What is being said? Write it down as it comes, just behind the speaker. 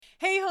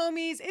Hey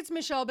homies, it's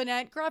Michelle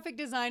Bennett, graphic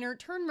designer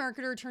turned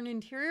marketer turned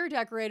interior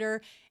decorator,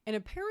 and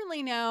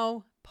apparently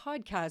now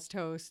podcast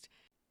host.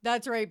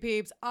 That's right,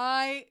 peeps.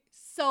 I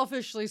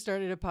selfishly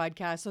started a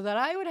podcast so that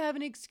I would have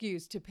an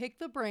excuse to pick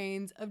the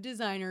brains of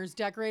designers,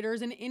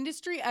 decorators, and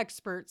industry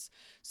experts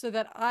so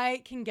that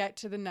I can get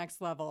to the next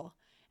level.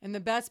 And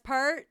the best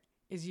part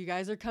is you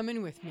guys are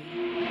coming with me.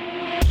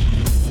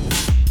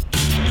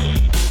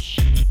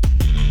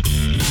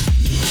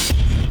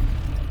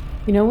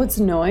 You know what's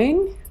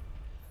annoying?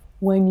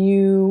 When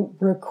you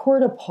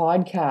record a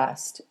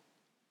podcast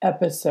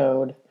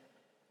episode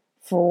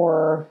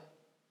for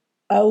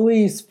at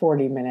least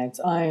 40 minutes,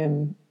 I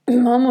am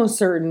almost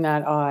certain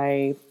that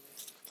I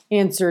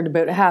answered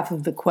about half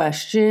of the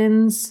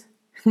questions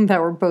that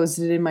were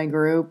posted in my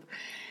group.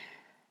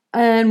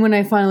 And when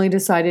I finally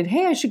decided,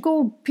 hey, I should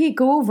go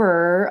peek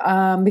over,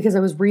 because I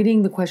was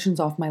reading the questions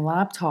off my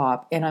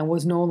laptop and I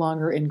was no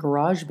longer in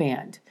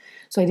GarageBand.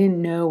 So I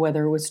didn't know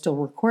whether it was still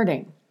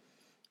recording.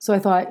 So I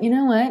thought, you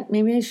know what?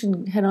 Maybe I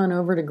should head on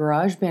over to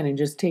GarageBand and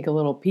just take a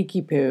little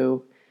peeky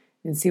poo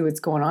and see what's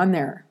going on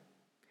there.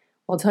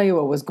 I'll tell you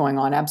what was going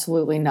on.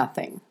 Absolutely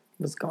nothing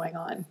was going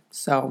on.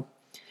 So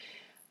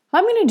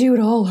I'm going to do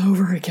it all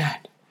over again.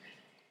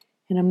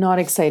 And I'm not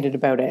excited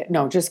about it.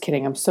 No, just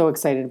kidding. I'm so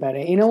excited about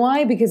it. You know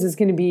why? Because it's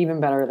going to be even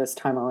better this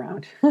time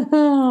around.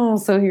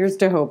 So here's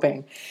to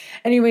hoping.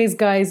 Anyways,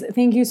 guys,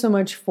 thank you so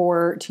much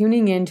for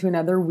tuning in to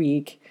another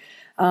week.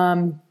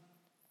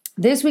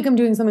 This week I'm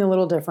doing something a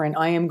little different.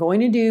 I am going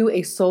to do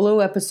a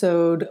solo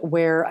episode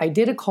where I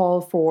did a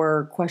call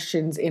for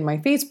questions in my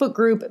Facebook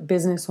group,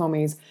 Business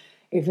Homies.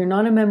 If you're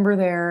not a member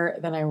there,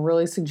 then I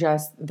really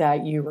suggest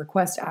that you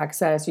request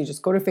access. You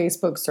just go to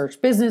Facebook,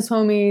 search Business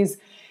Homies,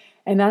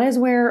 and that is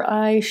where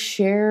I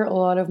share a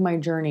lot of my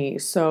journey.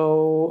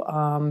 So,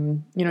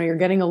 you're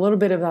getting a little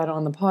bit of that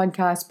on the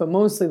podcast, but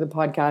mostly the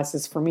podcast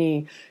is for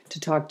me to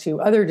talk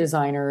to other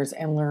designers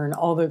and learn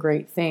all the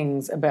great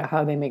things about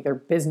how they make their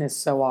business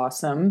so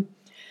awesome.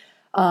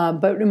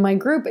 But in my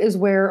group is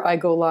where I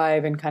go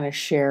live and kind of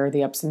share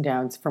the ups and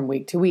downs from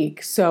week to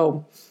week.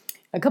 So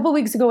a couple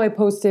weeks ago, I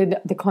posted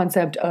the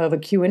concept of a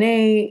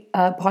Q&A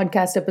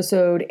podcast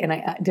episode, and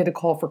I did a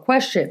call for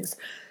questions.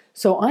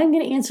 So I'm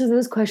going to answer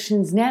those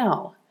questions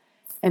now.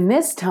 And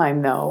this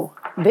time,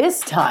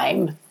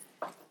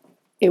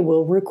 it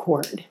will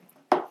record.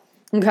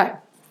 Okay.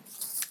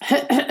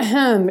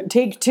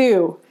 Take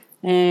two.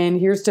 And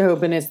here's to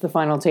hoping it's the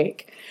final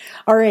take.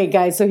 All right,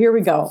 guys, so here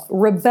we go.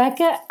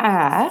 Rebecca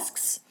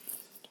asks,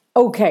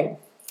 okay,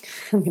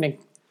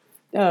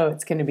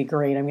 it's going to be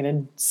great. I'm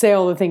going to say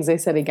all the things I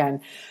said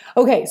again.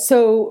 Okay,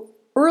 so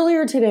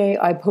earlier today,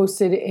 I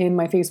posted in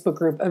my Facebook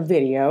group a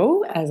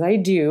video, as I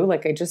do,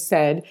 like I just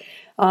said,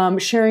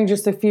 sharing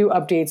just a few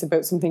updates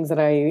about some things that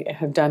I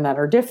have done that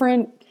are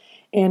different.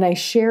 And I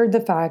shared the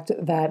fact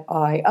that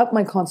I upped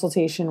my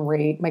consultation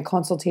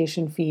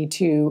fee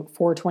to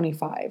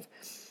 $425.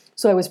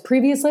 So I was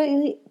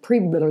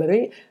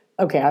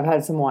I've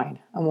had some wine.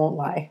 I won't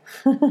lie.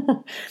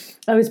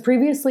 I was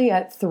previously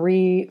at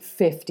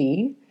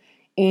 $350,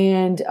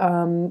 and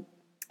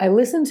I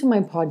listened to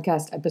my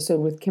podcast episode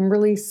with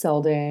Kimberly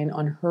Selden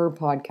on her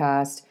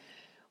podcast,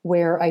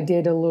 where I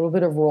did a little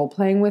bit of role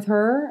playing with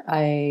her.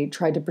 I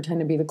tried to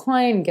pretend to be the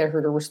client and get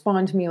her to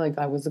respond to me like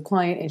I was the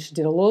client, and she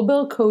did a little bit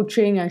of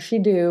coaching, as she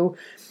do.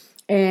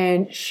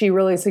 And she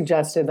really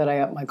suggested that I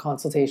up my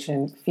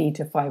consultation fee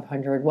to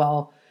 $500.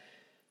 Well,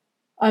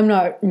 I'm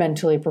not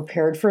mentally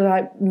prepared for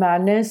that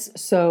madness,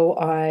 so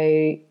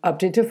I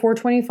upped it to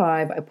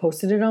 $425. I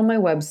posted it on my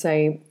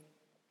website,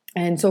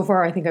 and so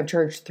far I think I've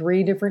charged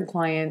 3 different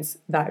clients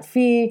that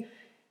fee,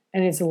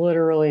 and it's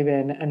literally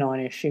been a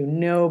non-issue.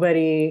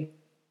 Nobody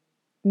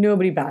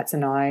bats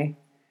an eye.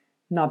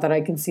 Not that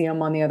I can see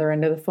them on the other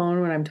end of the phone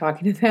when I'm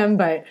talking to them,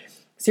 but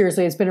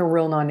seriously, it's been a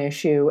real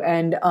non-issue.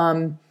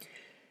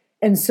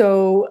 And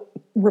so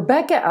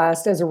Rebecca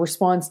asked, as a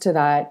response to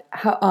that,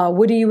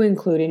 what do you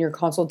include in your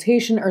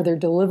consultation? Are there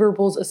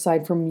deliverables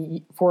aside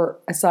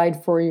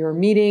for your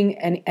meeting,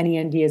 and any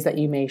ideas that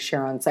you may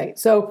share on site?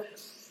 So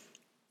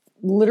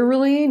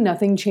literally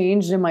nothing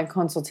changed in my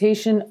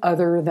consultation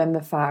other than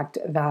the fact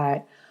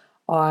that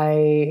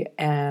I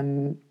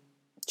am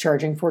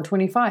charging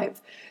 $425.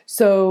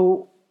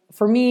 So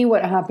for me,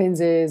 what happens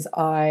is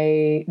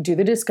I do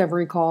the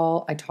discovery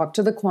call, I talk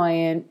to the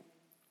client,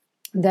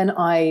 then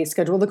I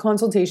schedule the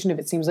consultation if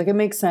it seems like it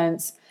makes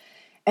sense.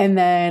 And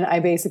then I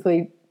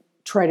basically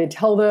try to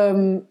tell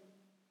them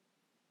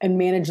and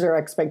manage their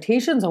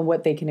expectations on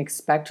what they can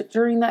expect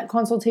during that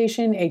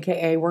consultation,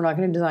 aka we're not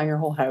going to design your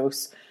whole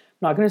house.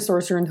 I'm not going to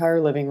source your entire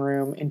living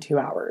room in 2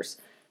 hours.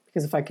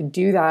 Because if I could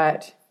do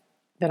that,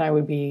 then I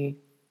would be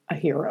a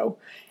hero.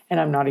 And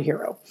I'm not a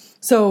hero.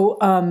 So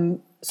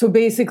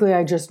basically,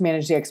 I just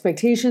manage the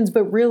expectations,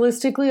 but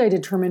realistically, I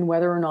determine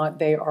whether or not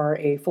they are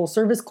a full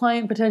service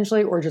client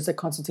potentially or just a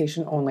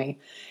consultation only.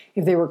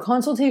 If they were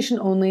consultation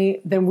only,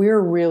 then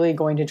we're really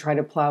going to try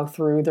to plow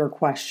through their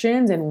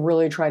questions and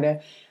really try to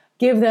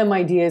give them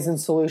ideas and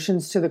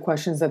solutions to the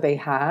questions that they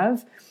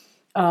have.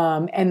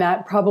 And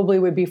that probably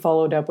would be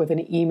followed up with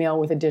an email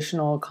with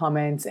additional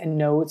comments and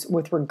notes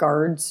with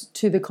regards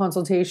to the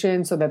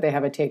consultation so that they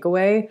have a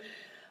takeaway.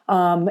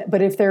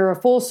 But if they're a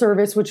full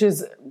service, which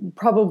is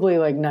probably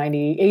like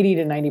 80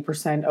 to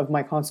 90% of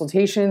my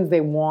consultations, they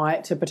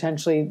want to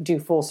potentially do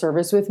full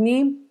service with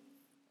me.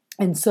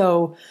 And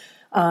so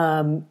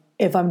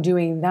if I'm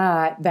doing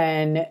that,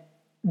 then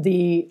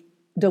the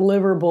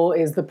deliverable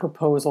is the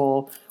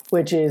proposal,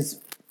 which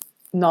is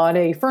not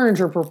a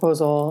furniture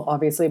proposal,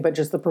 obviously, but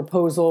just the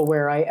proposal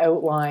where I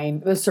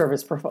outline the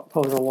service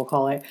proposal, we'll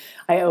call it.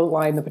 I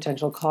outline the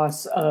potential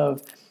costs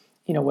of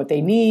what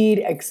they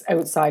need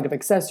outside of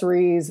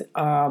accessories,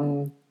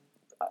 potential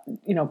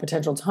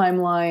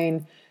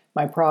timeline,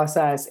 my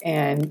process,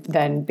 and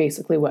then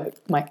basically what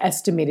my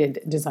estimated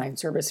design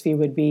service fee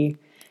would be.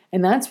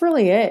 And that's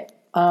really it.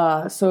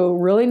 So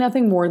really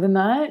nothing more than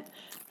that.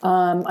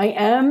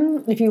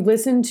 If you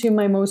listen to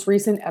my most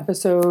recent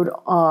episode,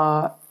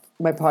 my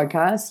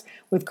podcast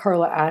with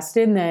Carla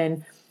Aston,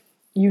 then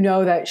you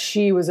know that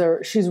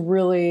she's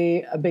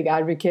really a big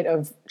advocate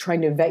of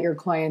trying to vet your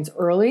clients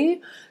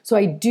early. So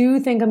I do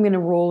think I'm going to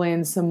roll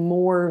in some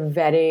more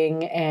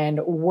vetting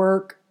and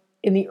work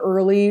in the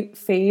early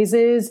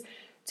phases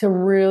to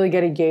really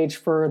get a gauge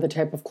for the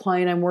type of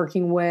client I'm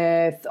working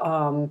with,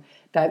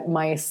 that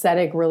my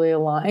aesthetic really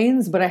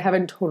aligns, but I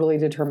haven't totally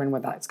determined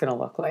what that's going to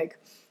look like.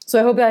 So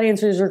I hope that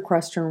answers your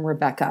question,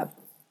 Rebecca.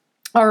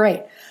 All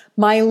right.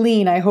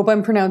 Mylene, I hope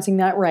I'm pronouncing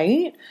that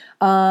right.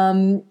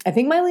 I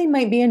think Mylene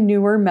might be a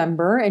newer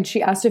member, and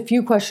she asked a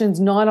few questions,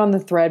 not on the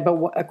thread, but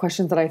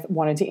questions that I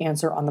wanted to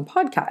answer on the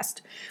podcast.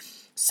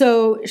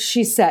 So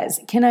she says,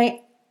 can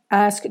I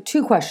ask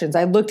 2 questions?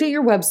 I looked at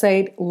your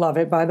website, love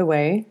it, by the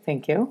way,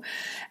 thank you.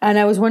 And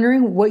I was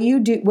wondering what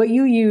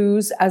you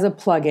use as a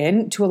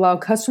plugin to allow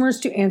customers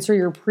to answer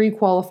your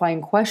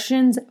pre-qualifying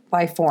questions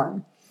by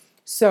form.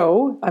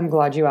 So I'm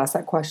glad you asked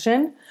that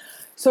question.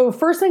 So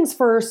first things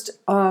first,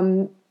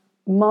 my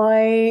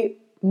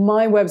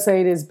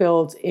website is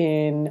built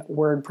in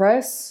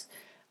WordPress.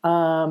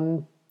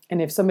 And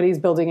if somebody's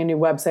building a new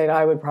website,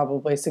 I would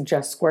probably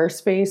suggest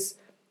Squarespace.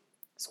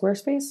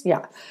 Squarespace?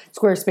 Yeah,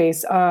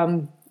 Squarespace.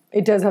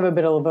 It does have a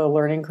bit of a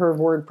learning curve,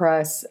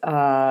 WordPress,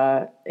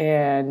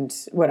 and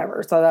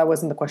whatever. So that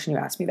wasn't the question you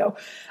asked me, though.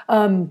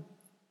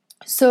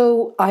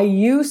 So I'm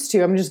just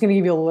going to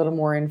give you a little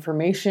more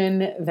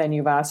information than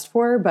you've asked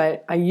for,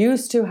 but I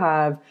used to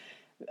have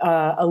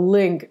a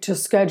link to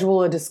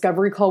schedule a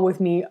discovery call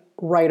with me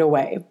right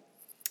away.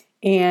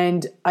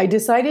 And I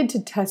decided to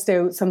test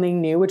out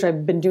something new, which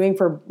I've been doing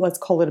for, let's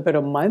call it about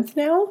a month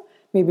now,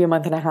 maybe a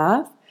month and a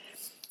half,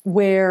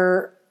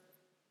 where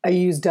I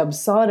use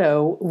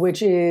Dubsado,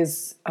 which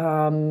is,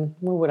 what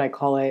would I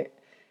call it?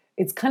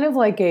 It's kind of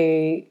like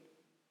an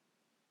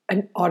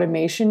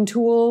automation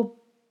tool.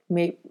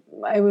 I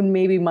would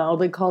maybe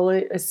mildly call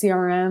it a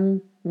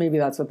CRM. Maybe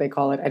that's what they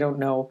call it. I don't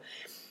know.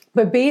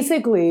 But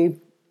basically,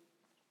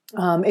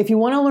 if you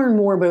want to learn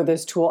more about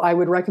this tool, I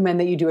would recommend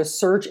that you do a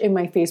search in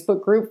my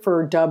Facebook group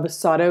for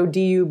Dubsado,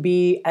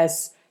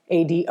 Dubsado.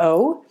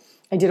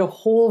 I did a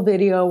whole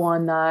video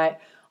on that,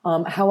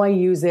 how I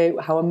use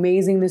it, how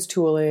amazing this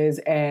tool is,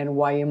 and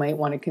why you might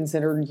want to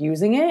consider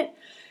using it.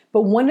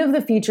 But one of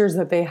the features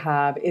that they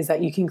have is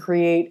that you can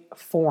create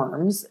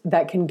forms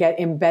that can get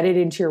embedded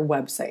into your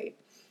website.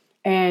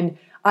 And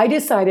I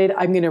decided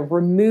I'm going to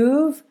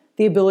remove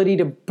the ability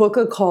to book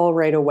a call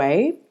right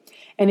away.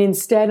 And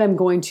instead, I'm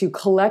going to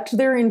collect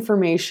their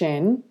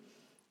information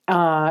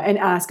and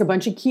ask a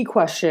bunch of key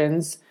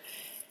questions.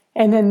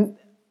 And then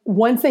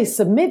once they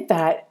submit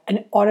that,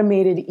 an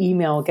automated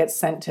email gets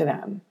sent to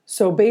them.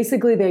 So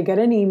basically, they get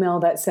an email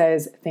that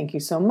says, thank you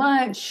so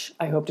much.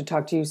 I hope to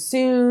talk to you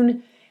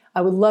soon.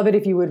 I would love it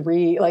if you would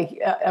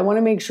I want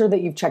to make sure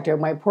that you've checked out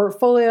my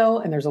portfolio,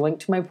 and there's a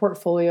link to my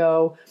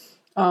portfolio,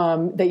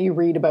 that you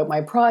read about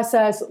my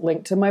process,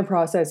 link to my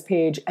process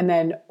page, and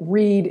then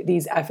read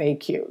these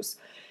FAQs.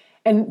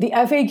 And the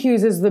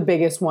FAQs is the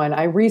biggest one.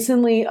 I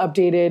recently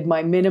updated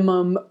my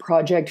minimum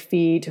project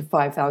fee to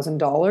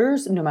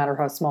 $5,000, no matter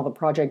how small the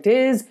project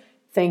is.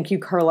 Thank you,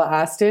 Carla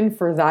Aston,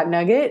 for that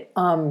nugget.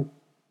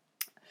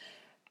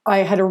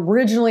 I had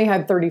originally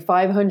had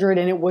 $3,500,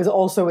 and it was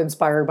also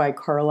inspired by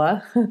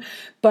Carla.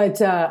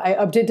 But I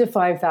upped it to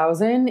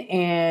 $5,000,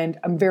 and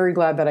I'm very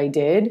glad that I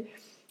did.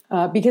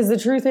 Because the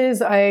truth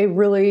is, I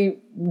really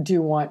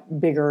do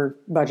want bigger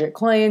budget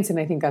clients, and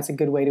I think that's a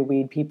good way to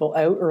weed people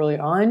out early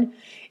on.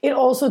 It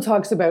also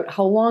talks about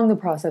how long the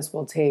process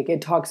will take.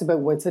 It talks about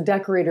what's a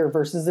decorator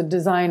versus a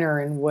designer,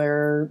 and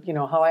where,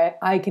 how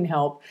I can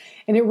help.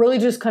 And it really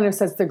just kind of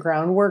sets the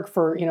groundwork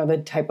for,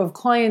 the type of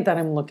client that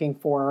I'm looking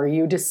for. Are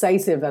you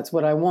decisive? That's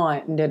what I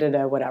want, and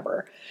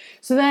whatever.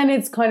 So then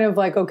it's kind of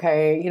like,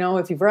 okay,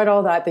 if you've read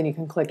all that, then you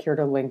can click here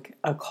to link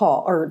a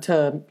call or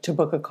to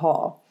book a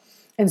call.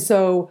 And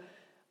so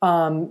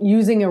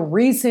using a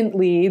recent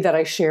lead that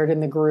I shared in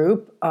the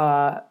group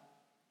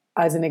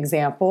as an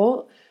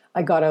example,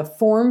 I got a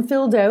form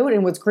filled out,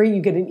 and what's great,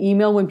 you get an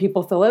email when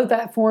people fill out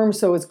that form.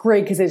 So it's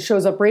great because it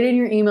shows up right in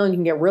your email and you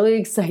can get really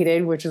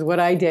excited, which is what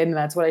I did, and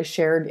that's what I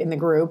shared in the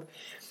group.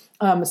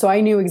 So I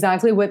knew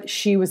exactly what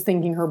she was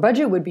thinking her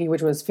budget would be,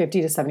 which was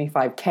 50 to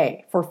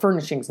 75K for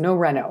furnishings, no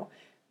reno.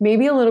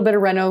 Maybe a little bit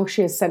of reno.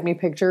 She has sent me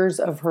pictures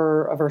of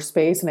her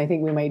space, and I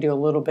think we might do a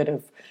little bit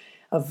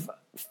of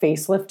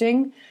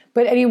facelifting.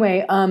 But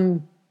anyway,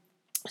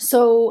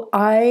 so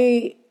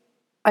I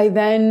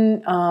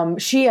then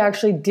she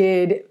actually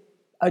did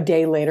a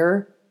day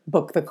later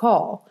book the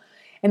call.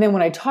 And then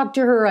when I talked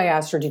to her, I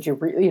asked her, did you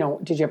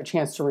have a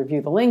chance to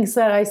review the links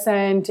that I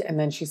sent? And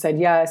then she said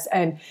yes.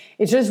 And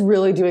it's just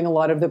really doing a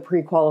lot of the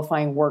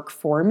pre-qualifying work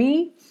for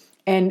me.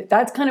 And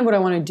that's kind of what I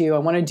want to do. I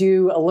want to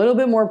do a little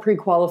bit more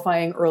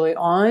pre-qualifying early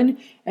on.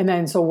 And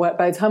then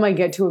by the time I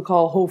get to a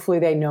call, hopefully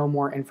they know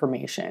more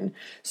information.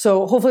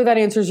 So hopefully that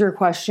answers your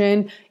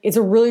question. It's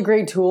a really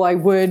great tool. I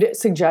would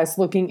suggest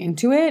looking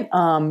into it.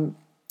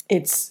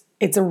 It's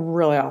a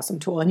really awesome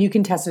tool. And you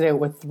can test it out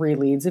with 3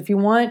 leads if you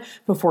want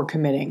before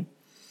committing.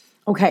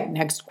 Okay,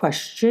 next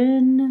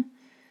question.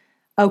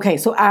 Okay,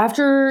 so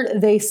after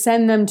they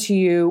send them to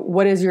you,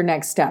 what is your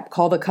next step?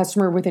 Call the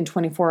customer within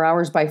 24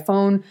 hours by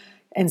phone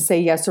and say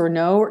yes or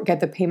no, or get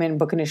the payment and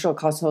book initial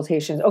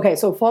consultations. Okay,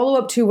 so follow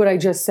up to what I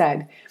just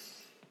said.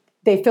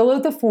 They fill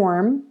out the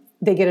form,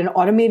 they get an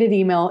automated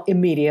email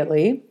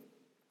immediately.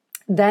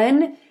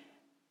 Then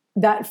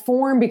that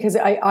form, because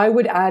I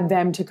would add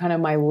them to kind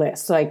of my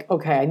list, like,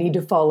 okay, I need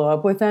to follow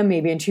up with them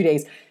maybe in 2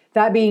 days.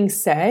 That being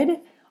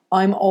said,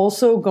 I'm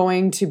also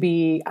going to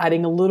be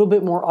adding a little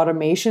bit more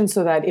automation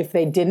so that if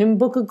they didn't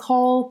book a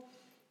call,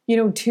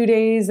 2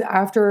 days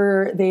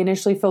after they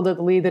initially filled out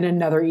the lead, then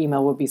another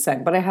email would be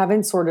sent. But I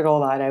haven't sorted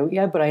all that out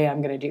yet, but I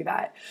am going to do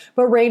that.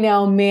 But right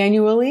now,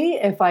 manually,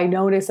 if I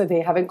notice that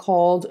they haven't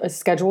called,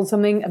 scheduled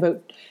something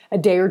about a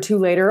day or 2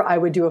 later, I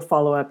would do a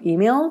follow-up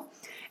email.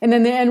 And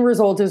then the end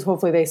result is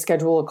hopefully they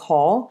schedule a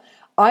call.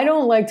 I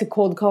don't like to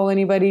cold call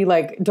anybody.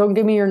 Like, don't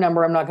give me your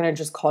number. I'm not going to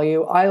just call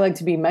you. I like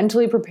to be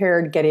mentally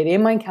prepared, get it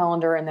in my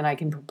calendar, and then I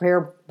can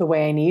prepare the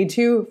way I need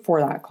to for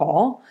that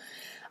call.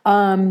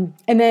 And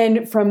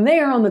then from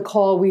there on the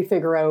call, we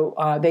figure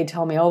out, they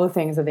tell me all the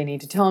things that they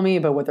need to tell me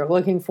about what they're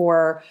looking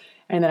for.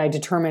 And then I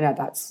determine at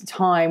that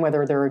time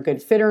whether they're a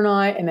good fit or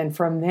not. And then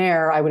from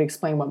there, I would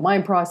explain what my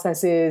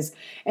process is.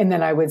 And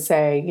then I would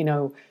say,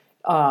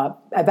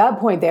 at that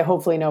point, they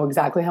hopefully know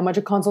exactly how much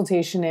a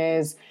consultation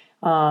is.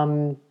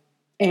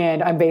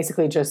 And I'm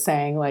basically just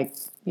saying, like,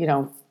 do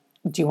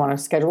you want to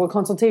schedule a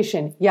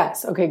consultation?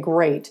 Yes. Okay,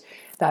 great.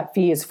 That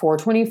fee is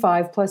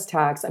 $425 plus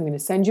tax. I'm going to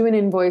send you an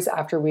invoice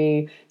after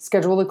we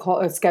schedule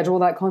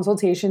that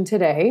consultation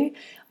today.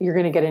 You're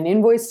going to get an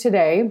invoice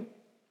today.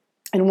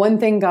 And one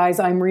thing,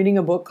 guys, I'm reading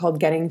a book called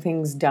Getting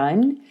Things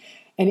Done.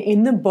 And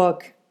in the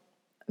book,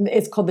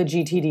 it's called the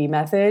GTD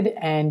method.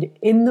 And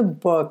in the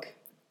book,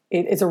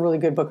 it's a really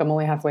good book. I'm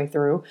only halfway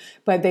through.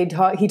 But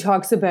he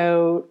talks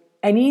about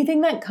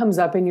anything that comes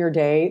up in your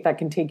day that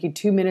can take you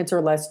 2 minutes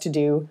or less to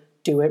do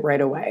it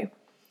right away.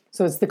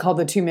 So it's called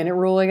the 2-minute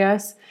rule, I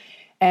guess.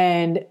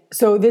 And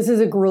so this is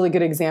a really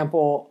good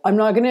example. I'm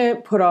not going to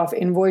put off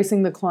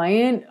invoicing the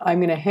client. I'm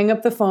going to hang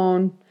up the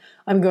phone.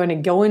 I'm going to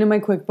go into my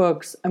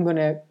QuickBooks. I'm going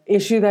to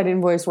issue that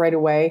invoice right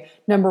away.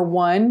 Number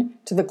 1,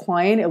 to the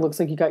client, it looks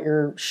like you got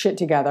your shit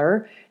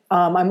together.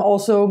 I'm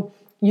also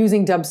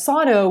using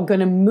Dubsado, going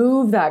to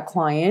move that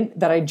client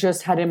that I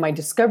just had in my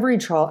discovery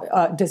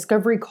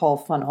call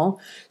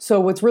funnel. So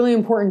what's really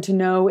important to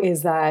know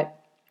is that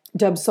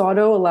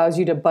Dubsado allows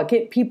you to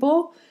bucket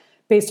people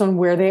based on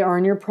where they are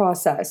in your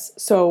process.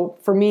 So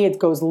for me, it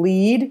goes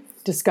lead,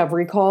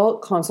 discovery call,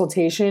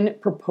 consultation,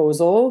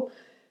 proposal,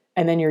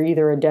 and then you're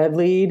either a dead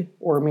lead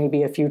or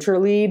maybe a future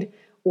lead,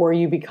 or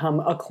you become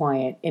a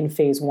client in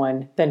phase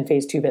 1, then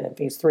phase 2, but then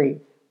phase 3.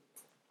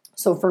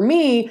 So for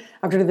me,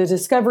 after the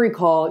discovery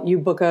call, you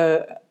book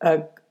a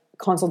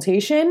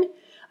consultation.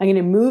 I'm going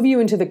to move you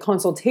into the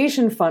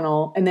consultation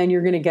funnel, and then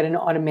you're going to get an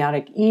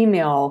automatic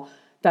email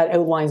that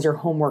outlines your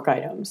homework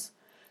items.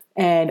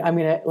 And I'm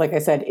going to, like I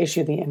said,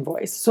 issue the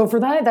invoice. So for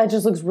that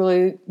just looks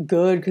really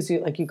good because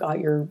you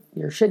got your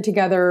shit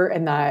together,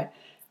 and that,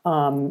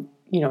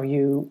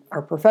 you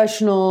are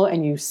professional,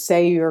 and you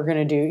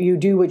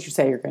do what you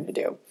say you're going to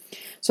do.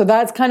 So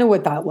that's kind of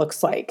what that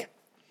looks like.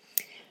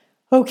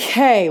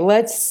 Okay,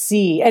 let's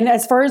see. And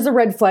as far as the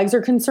red flags are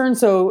concerned,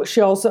 so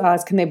she also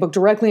asked, can they book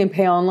directly and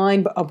pay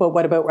online? But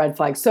what about red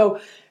flags? So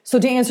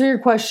to answer your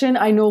question,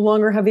 I no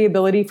longer have the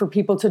ability for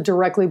people to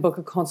directly book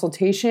a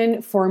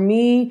consultation. For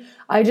me,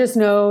 I just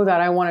know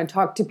that I want to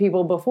talk to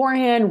people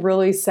beforehand,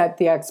 really set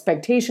the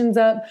expectations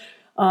up.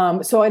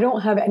 So I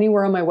don't have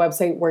anywhere on my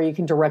website where you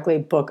can directly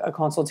book a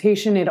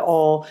consultation. It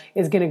all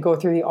is going to go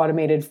through the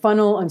automated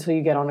funnel until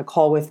you get on a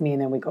call with me,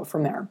 and then we go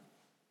from there.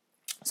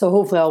 So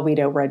hopefully I'll weed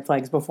out red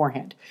flags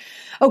beforehand.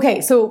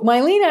 Okay, so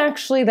Mylene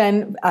actually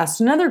then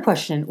asked another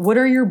question. What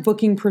are your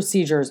booking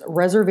procedures?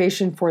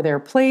 Reservation for their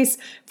place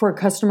for a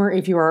customer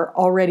if you are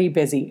already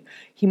busy.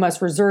 He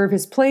must reserve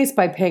his place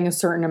by paying a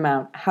certain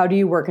amount. How do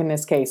you work in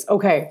this case?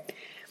 Okay,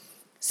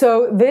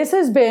 So this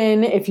has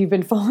been, if you've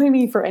been following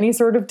me for any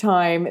sort of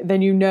time,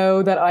 then you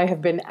know that I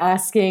have been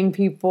asking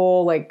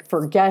people like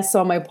for guests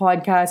on my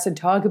podcast to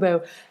talk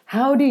about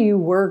how do you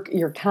work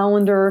your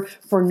calendar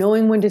for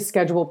knowing when to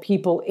schedule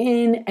people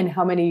in and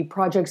how many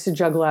projects to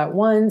juggle at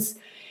once.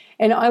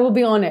 And I will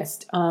be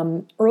honest,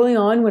 early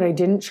on when I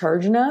didn't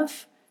charge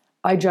enough,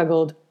 I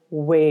juggled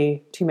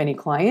way too many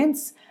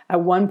clients. At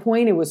one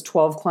point, it was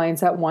 12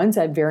 clients at once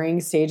at varying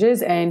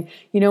stages. And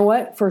you know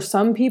what? For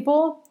some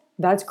people,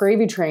 that's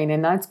gravy train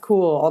and that's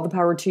cool. All the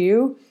power to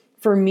you.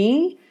 For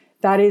me,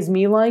 that is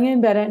me lying in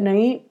bed at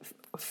night,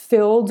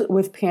 filled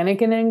with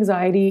panic and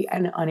anxiety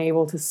and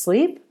unable to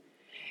sleep.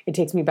 It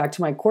takes me back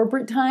to my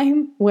corporate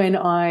time when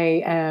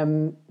I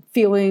am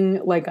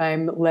feeling like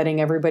I'm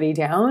letting everybody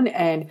down,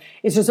 and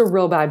it's just a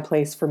real bad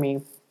place for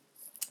me.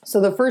 So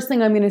the first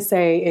thing I'm going to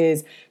say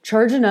is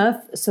charge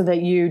enough so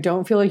that you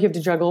don't feel like you have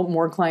to juggle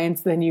more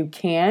clients than you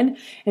can.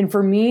 And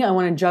for me, I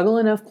want to juggle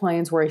enough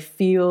clients where I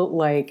feel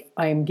like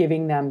I'm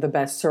giving them the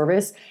best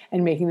service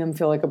and making them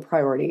feel like a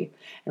priority.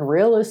 And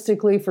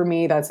realistically, for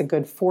me, that's a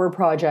good 4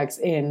 projects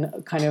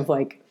in kind of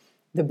like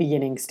the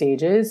beginning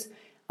stages.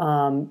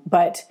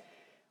 But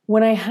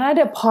when I had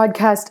a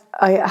podcast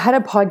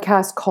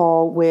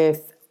call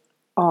with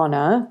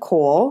Anna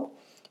Cole,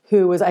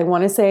 who was, I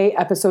want to say,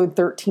 episode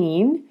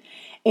 13.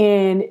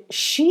 And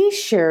she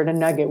shared a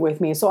nugget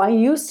with me. So I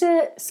used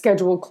to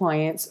schedule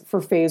clients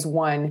for phase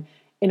 1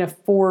 in a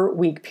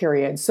 4-week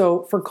period.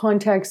 So for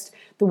context,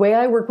 the way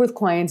I work with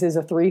clients is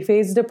a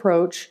 3-phased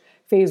approach.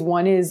 Phase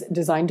 1 is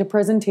design to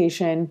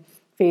presentation.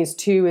 Phase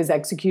 2 is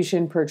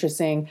execution,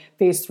 purchasing.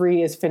 Phase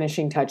 3 is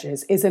finishing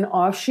touches. It's an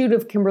offshoot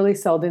of Kimberly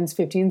Seldon's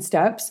 15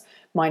 steps.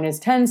 Mine is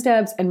 10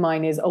 steps, and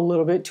mine is a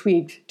little bit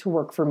tweaked to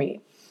work for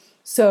me.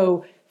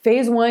 So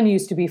phase 1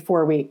 used to be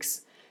 4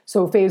 weeks.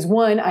 So phase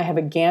 1, I have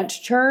a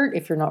Gantt chart.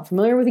 If you're not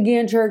familiar with a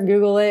Gantt chart,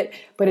 Google it.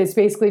 But it's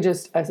basically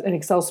just an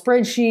Excel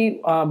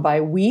spreadsheet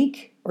by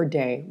week or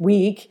day,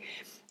 week.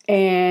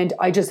 And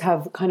I just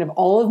have kind of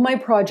all of my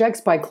projects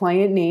by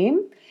client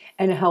name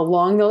and how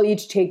long they'll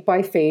each take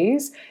by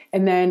phase.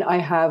 And then I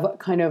have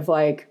kind of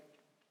like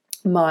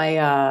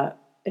my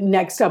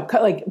next up,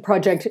 like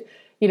project,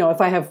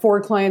 if I have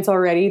 4 clients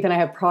already, then I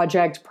have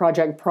project,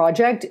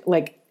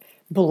 like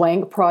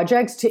blank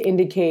projects to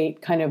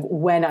indicate kind of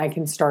when I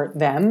can start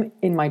them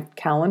in my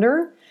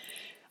calendar.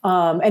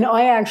 And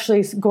I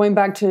actually, going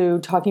back to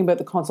talking about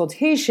the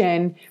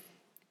consultation,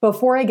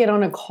 before I get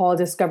on a call,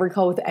 discovery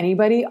call with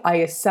anybody, I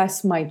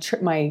assess my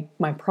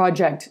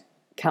project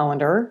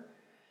calendar.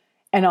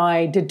 And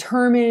I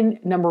determine,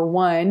 number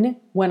 1,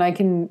 when I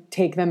can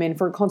take them in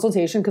for a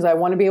consultation, because I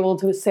want to be able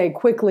to say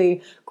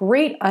quickly,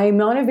 great, I'm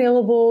not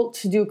available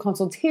to do a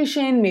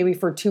consultation, maybe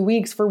for 2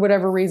 weeks for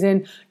whatever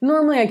reason.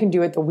 Normally I can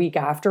do it the week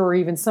after, or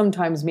even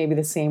sometimes maybe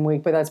the same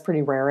week, but that's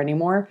pretty rare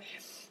anymore.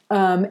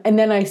 And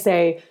then I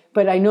say,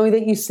 but I know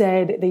that you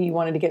said that you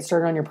wanted to get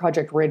started on your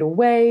project right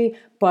away,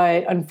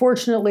 but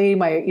unfortunately,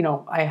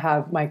 I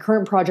have my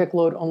current project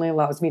load only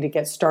allows me to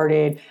get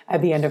started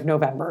at the end of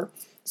November.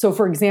 So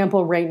for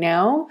example, right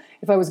now,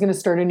 if I was going to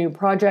start a new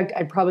project,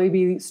 I'd probably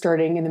be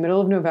starting in the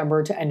middle of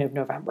November to end of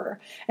November.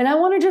 And I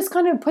want to just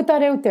kind of put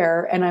that out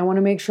there, and I want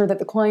to make sure that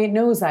the client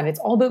knows that. It's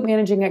all about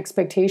managing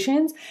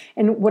expectations.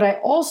 And what I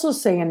also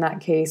say in that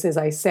case is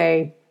I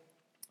say,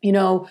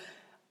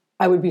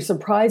 I would be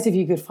surprised if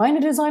you could find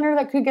a designer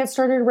that could get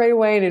started right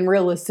away. And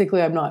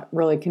realistically, I'm not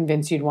really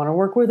convinced you'd want to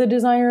work with a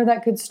designer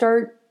that could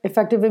start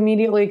effective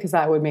immediately, because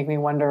that would make me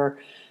wonder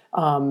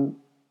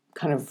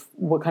kind of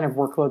what kind of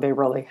workload they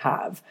really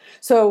have.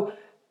 So,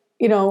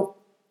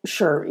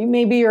 sure,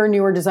 maybe you're a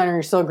newer designer,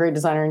 you're still a great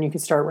designer and you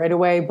can start right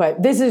away,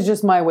 but this is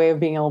just my way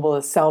of being able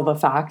to sell the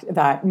fact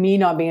that me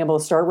not being able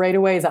to start right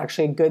away is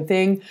actually a good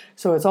thing.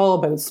 So it's all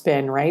about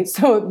spin, right?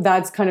 So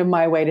that's kind of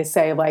my way to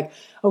say like,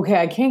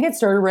 okay, I can't get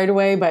started right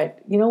away, but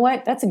you know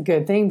what? That's a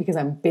good thing because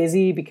I'm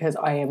busy, because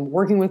I am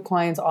working with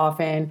clients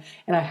often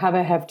and I have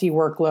a hefty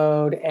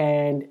workload,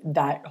 and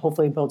that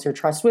hopefully builds your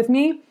trust with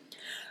me.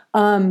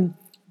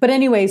 But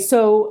anyway,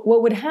 so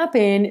what would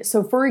happen,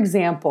 so for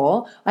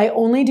example, I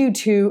only do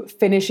 2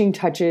 finishing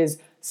touches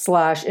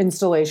 /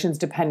 installations,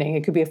 depending.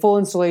 It could be a full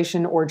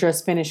installation or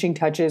just finishing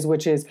touches,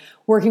 which is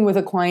working with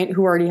a client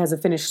who already has a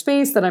finished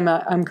space that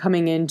I'm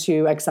coming in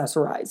to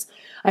accessorize.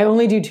 I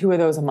only do 2 of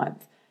those a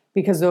month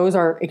because those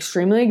are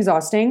extremely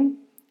exhausting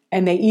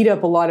and they eat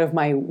up a lot of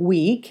my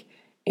week,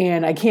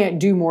 and I can't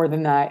do more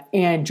than that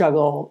and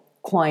juggle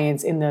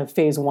clients in the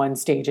phase 1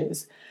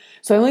 stages.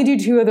 So I only do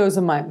 2 of those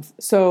a month.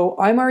 So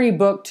I'm already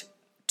booked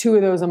 2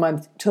 of those a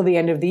month till the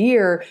end of the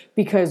year,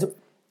 because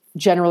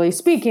generally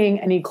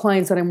speaking, any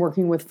clients that I'm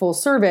working with full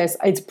service,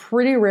 it's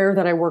pretty rare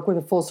that I work with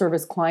a full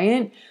service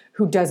client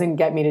who doesn't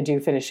get me to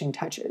do finishing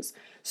touches.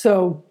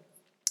 So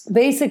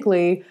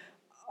basically,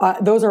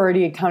 those are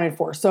already accounted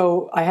for.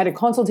 So I had a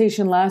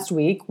consultation last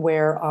week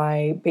where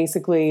I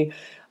basically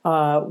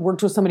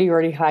worked with somebody who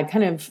already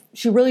had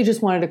she really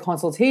just wanted a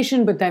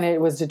consultation, but then it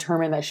was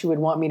determined that she would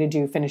want me to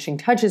do finishing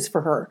touches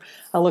for her.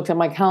 I looked at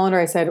my calendar.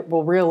 I said,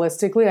 well,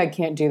 realistically, I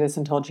can't do this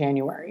until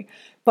January,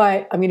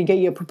 but I'm going to get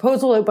you a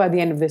proposal out by the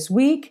end of this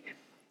week.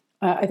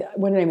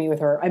 when did I meet with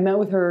her? I met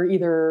with her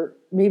either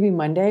maybe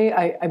Monday.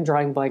 I'm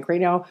drawing blank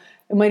right now.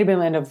 It might have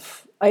been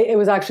it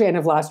was actually end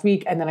of last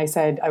week. And then I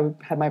said I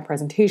had my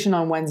presentation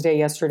on Wednesday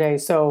yesterday.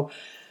 So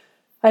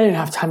I didn't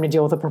have time to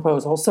deal with the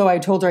proposal. So I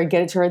told her I'd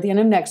get it to her at the end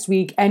of next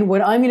week. And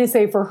what I'm going to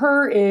say for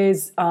her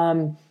is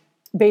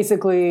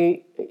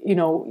basically,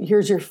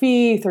 here's your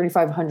fee,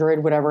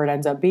 $3,500, whatever it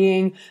ends up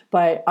being.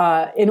 But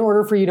in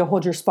order for you to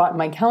hold your spot in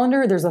my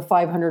calendar, there's a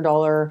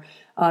 $500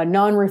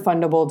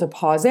 non-refundable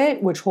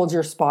deposit, which holds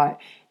your spot.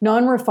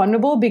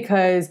 Non-refundable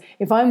because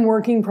if I'm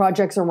working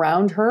projects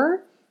around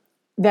her,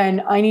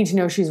 then I need to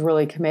know she's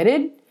really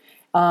committed.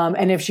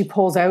 And if she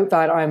pulls out,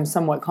 that I'm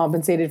somewhat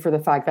compensated for the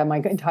fact that my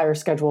entire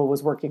schedule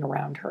was working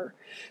around her.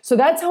 So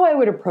that's how I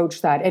would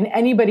approach that. And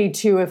anybody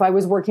too, if I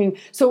was working,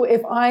 so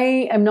if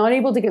I am not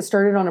able to get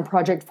started on a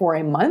project for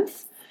a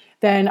month,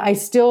 then I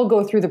still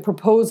go through the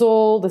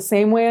proposal the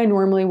same way I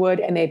normally would,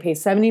 and they pay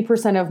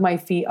 70% of my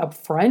fee up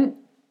front.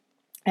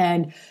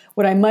 And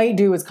what I might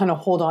do is kind of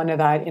hold on to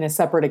that in a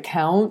separate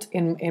account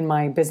in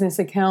my business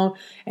account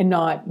and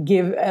not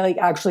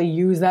actually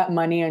use that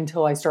money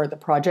until I start the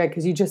project,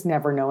 because you just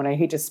never know. And I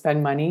hate to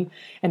spend money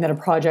and then a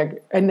project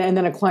and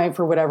then a client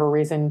for whatever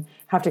reason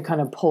have to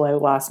kind of pull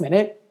out last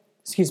minute.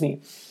 Excuse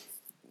me.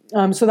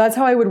 So that's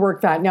how I would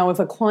work that. Now, if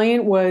a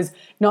client was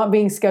not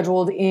being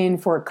scheduled in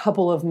for a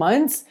couple of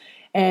months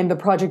and the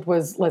project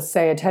was, let's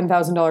say, a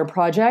 $10,000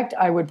 project,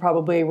 I would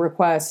probably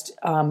request,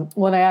 and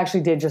I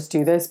actually did just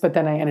do this, but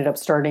then I ended up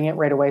starting it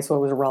right away, so it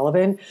was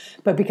irrelevant.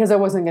 But because I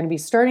wasn't going to be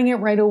starting it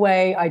right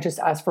away, I just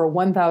asked for a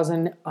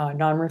 $1,000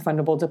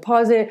 non-refundable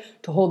deposit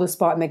to hold a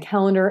spot in the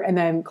calendar, and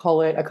then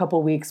call it a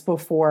couple weeks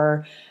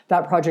before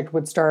that project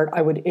would start.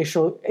 I would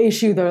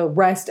issue the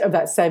rest of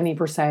that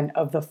 70%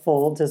 of the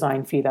full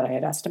design fee that I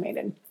had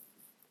estimated.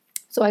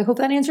 So I hope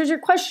that answers your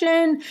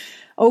question.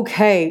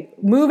 Okay,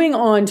 moving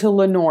on to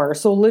Lenore.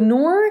 So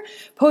Lenore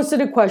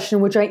posted a question,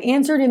 which I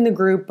answered in the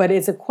group, but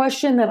it's a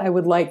question that I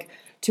would like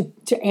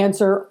to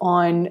answer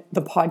on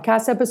the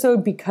podcast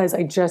episode because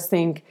I just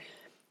think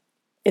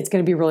it's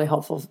going to be really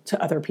helpful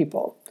to other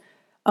people.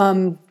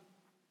 You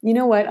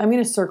know what? I'm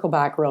going to circle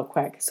back real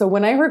quick. So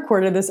when I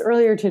recorded this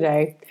earlier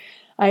today,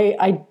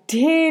 I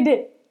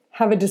did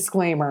have a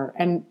disclaimer,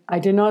 and I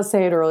did not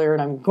say it earlier,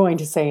 and I'm going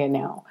to say it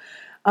now.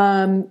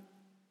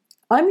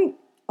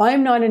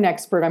 I'm not an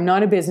expert. I'm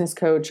not a business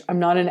coach. I'm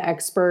not an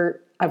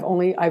expert.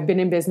 I've been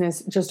in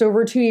business just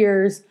over 2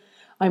 years.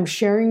 I'm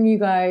sharing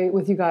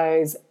with you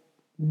guys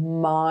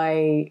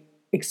my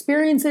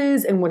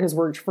experiences and what has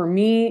worked for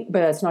me,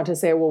 but that's not to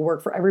say it will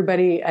work for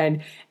everybody.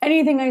 And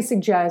anything I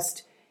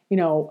suggest,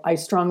 I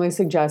strongly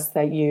suggest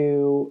that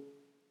you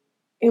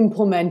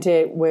implement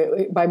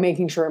it by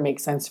making sure it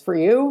makes sense for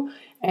you.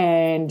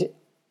 And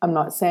I'm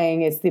not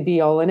saying it's the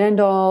be all and end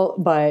all,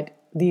 but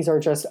these are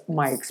just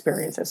my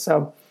experiences.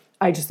 So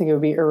I just think it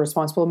would be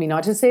irresponsible of me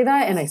not to say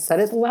that. And I said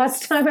it the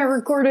last time I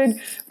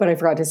recorded, but I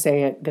forgot to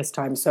say it this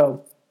time.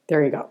 So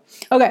there you go.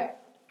 Okay.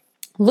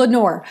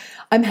 Lenore,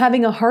 I'm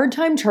having a hard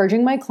time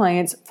charging my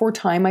clients for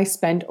time I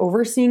spent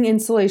overseeing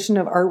installation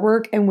of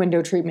artwork and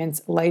window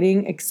treatments,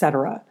 lighting,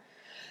 etc.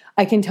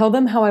 I can tell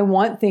them how I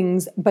want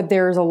things, but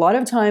there is a lot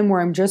of time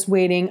where I'm just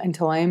waiting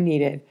until I am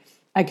needed.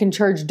 I can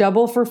charge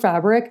double for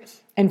fabric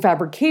and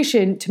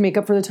fabrication to make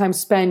up for the time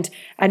spent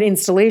at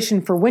installation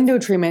for window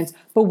treatments,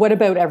 but what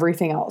about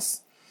everything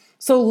else?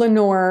 So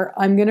Lenore,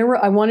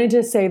 I wanted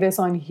to say this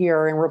on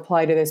here and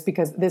reply to this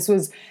because this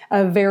was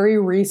a very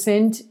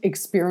recent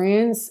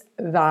experience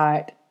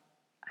that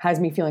has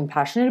me feeling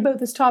passionate about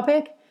this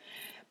topic.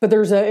 But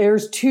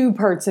there's two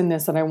parts in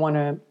this that I want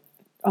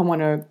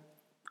to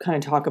kind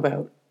of talk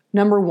about.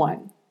 Number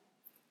one,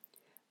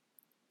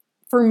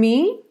 for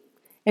me,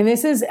 and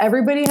this is,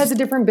 everybody has a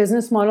different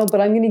business model,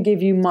 but I'm going to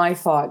give you my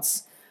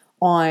thoughts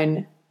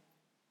on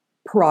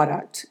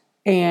product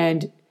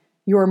and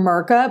your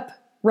markup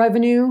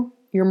revenue,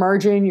 your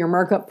margin, your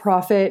markup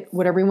profit,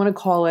 whatever you want to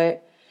call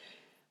it.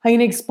 I'm going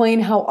to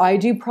explain how I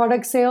do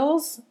product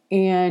sales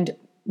and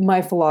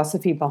my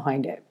philosophy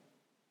behind it.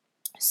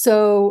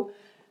 So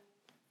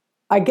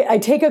I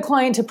take a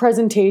client to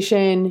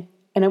presentation,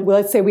 and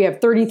let's say we have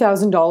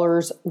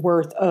 $30,000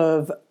 worth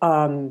of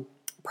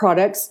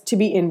products to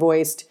be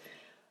invoiced.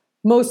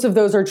 Most of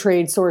those are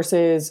trade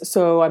sources,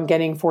 so I'm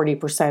getting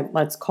 40%,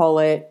 let's call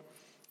it.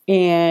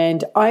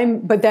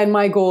 But then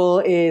my goal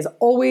is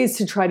always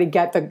to try to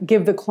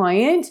give the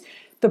client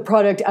the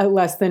product at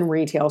less than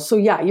retail. So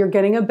yeah, you're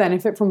getting a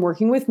benefit from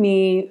working with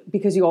me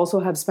because you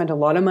also have spent a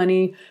lot of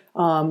money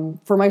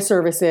for my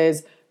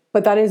services,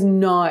 but that is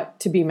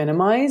not to be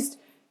minimized.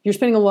 You're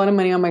spending a lot of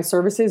money on my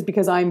services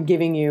because I'm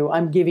giving you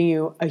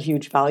a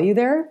huge value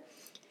there.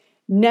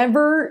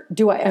 Never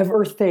do I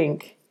ever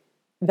think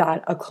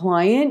that a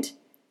client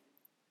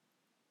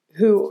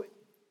so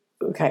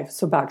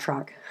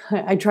backtrack.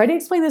 I tried to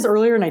explain this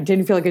earlier and I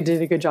didn't feel like I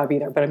did a good job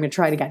either, but I'm going to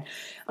try it again.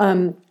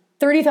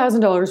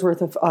 $30,000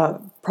 worth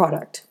of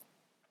product,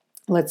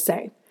 let's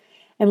say.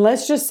 And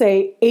let's just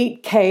say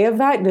 8K of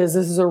that, this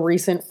is a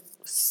recent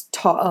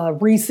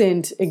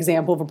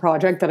example of a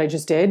project that I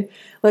just did.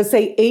 Let's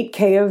say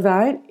 8K of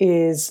that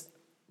is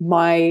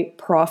my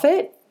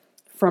profit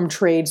from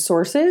trade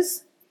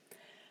sources,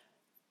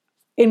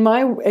 in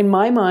my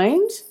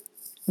mind,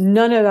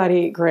 none of that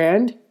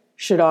 $8,000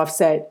 should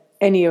offset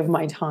any of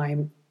my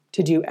time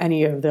to do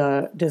any of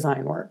the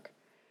design work.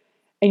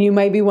 And you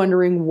might be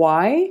wondering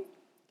why,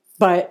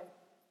 but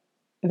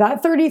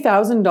that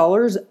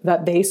 $30,000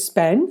 that they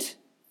spent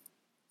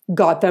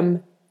got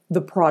them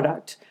the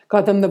product,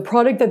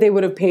 that they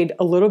would have paid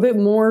a little bit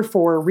more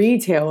for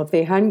retail if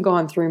they hadn't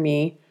gone through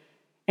me,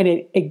 and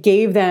it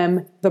gave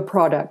them the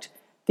product.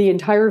 The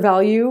entire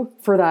value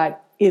for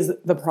that is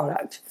the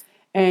product.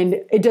 And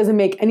it doesn't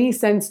make any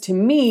sense to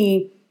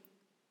me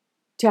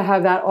to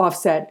have that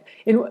offset.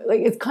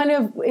 It's kind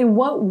of, in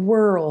what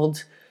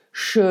world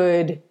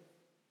should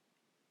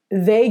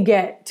they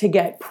get to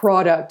get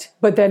product,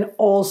 but then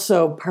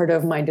also part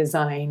of my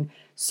design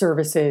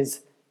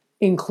services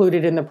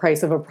included in the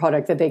price of a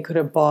product that they could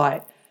have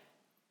bought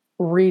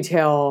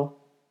retail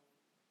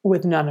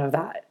with none of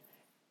that?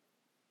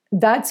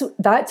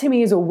 That to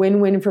me is a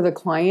win-win for the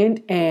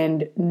client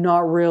and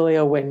not really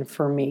a win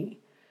for me.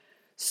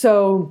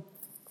 So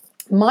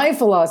my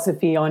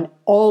philosophy on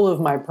all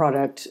of my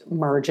product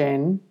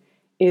margin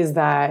is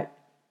that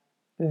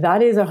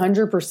is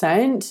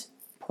 100%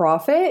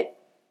 profit.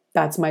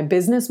 That's my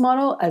business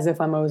model, as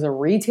if I was a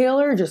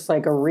retailer, just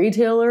like a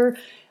retailer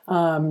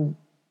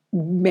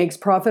makes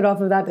profit off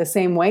of that the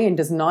same way and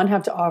does not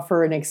have to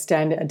offer and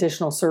extend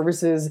additional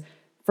services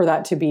for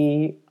that to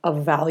be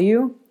of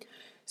value.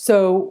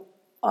 So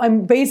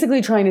I'm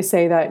basically trying to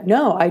say that,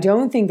 no, I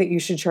don't think that you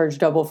should charge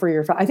double for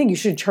your I think you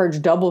should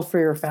charge double for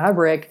your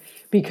fabric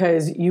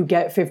because you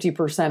get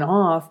 50%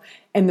 off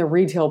and the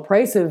retail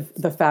price of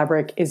the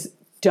fabric is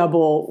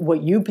double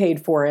what you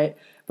paid for it.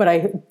 But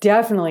I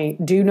definitely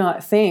do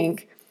not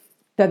think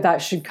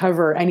that should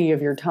cover any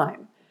of your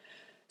time.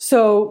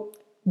 So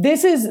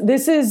this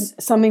is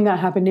something that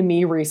happened to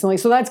me recently.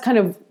 So that's kind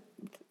of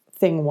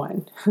thing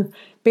one.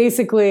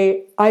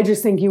 Basically, I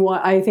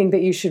think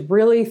that you should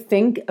really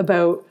think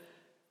about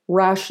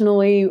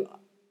rationally,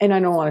 and I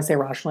don't want to say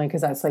rationally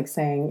because that's like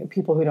saying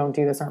people who don't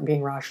do this aren't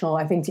being rational.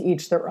 I think to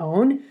each their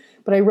own.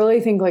 But I really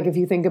think, like, if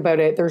you think about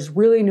it, there's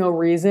really no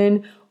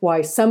reason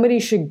why somebody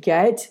should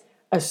get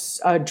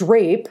a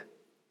drape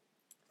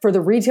for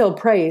the retail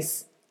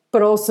price,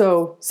 but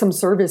also some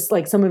service,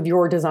 like some of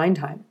your design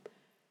time.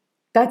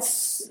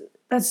 That's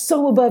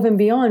so above and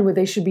beyond what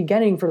they should be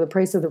getting for the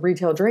price of the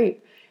retail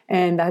drape.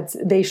 And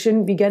they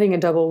shouldn't be getting a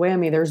double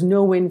whammy. There's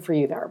no win for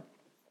you there.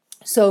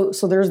 So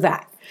there's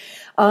that.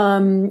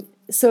 And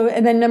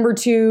then number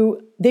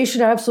two, they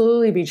should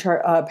absolutely be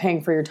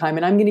paying for your time.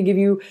 And I'm going to give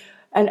you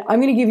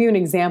an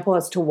example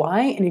as to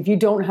why. And if you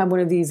don't have one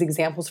of these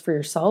examples for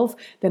yourself,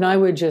 then I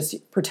would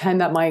just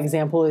pretend that my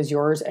example is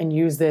yours and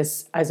use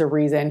this as a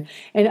reason.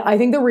 And I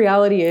think the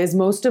reality is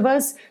most of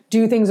us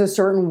do things a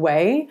certain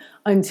way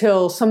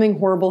until something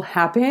horrible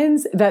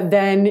happens that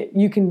then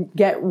you can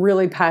get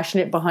really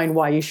passionate behind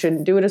why you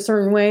shouldn't do it a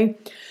certain way.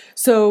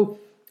 So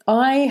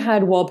I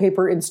had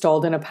wallpaper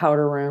installed in a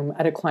powder room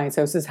at a client's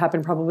house. This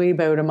happened probably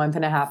about a month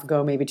and a half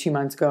ago, maybe 2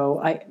 months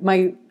ago.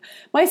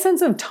 My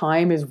sense of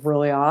time is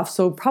really off,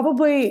 so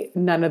probably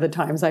none of the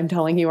times I'm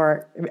telling you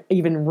are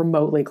even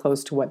remotely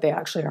close to what they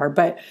actually are.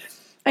 But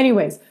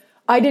anyways,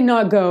 I did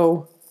not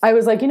go. I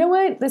was like, you know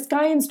what? This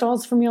guy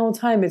installs for me all the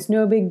time. It's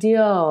no big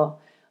deal.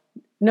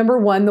 Number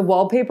one, the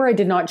wallpaper, I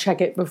did not check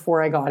it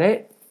before I got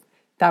it.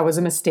 That was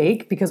a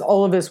mistake because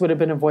all of this would have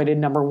been avoided,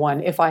 number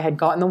one, if I had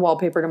gotten the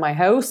wallpaper to my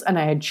house and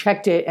I had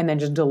checked it and then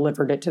just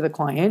delivered it to the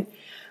client.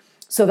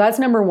 So that's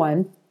number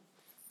one,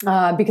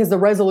 because the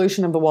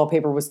resolution of the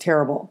wallpaper was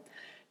terrible.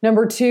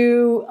 Number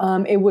two,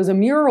 it was a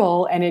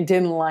mural and it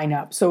didn't line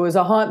up. So it was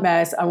a hot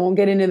mess. I won't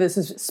get into the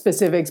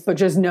specifics, but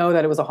just know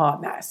that it was a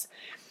hot mess.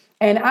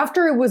 And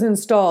after it was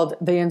installed,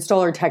 the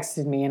installer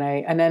texted me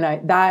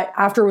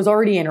after it was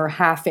already in or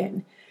half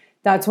in,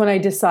 that's when I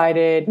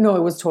decided, no,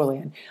 it was totally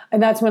in.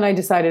 And that's when I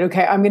decided,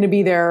 okay, I'm going to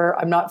be there.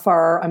 I'm not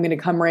far. I'm going to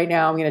come right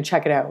now. I'm going to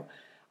check it out.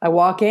 I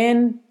walk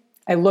in,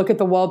 I look at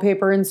the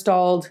wallpaper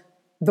installed.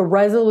 The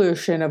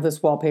resolution of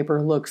this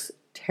wallpaper looks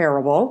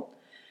terrible.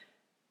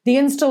 The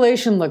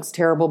installation looks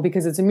terrible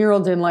because it's a mural,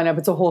 didn't line up.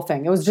 It's a whole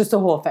thing. It was just a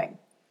whole thing.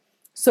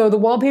 So the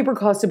wallpaper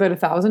cost about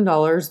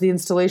 $1,000. The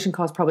installation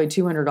cost probably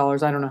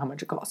 $200. I don't know how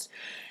much it cost.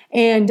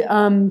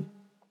 And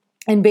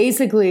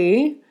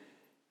basically,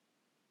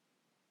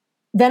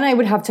 then I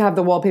would have to have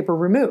the wallpaper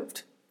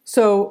removed.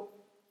 So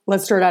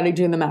let's start out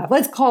doing the math.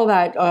 Let's call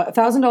that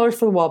 $1,000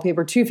 for the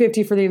wallpaper,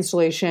 $250 for the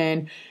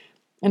installation.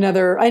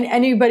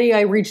 Anybody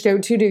I reached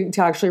out to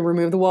actually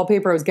remove the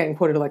wallpaper, I was getting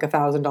quoted like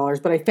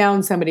 $1,000, but I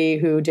found somebody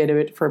who did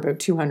it for about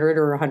 $200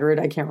 or $100.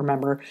 I can't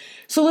remember.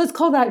 So let's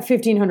call that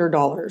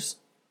 $1,500.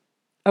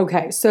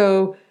 Okay,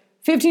 so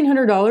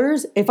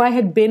 $1,500. If I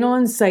had been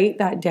on site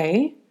that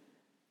day,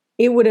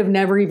 it would have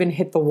never even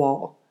hit the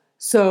wall.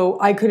 So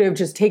I could have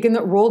just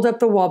rolled up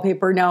the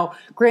wallpaper. Now,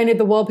 granted,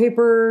 the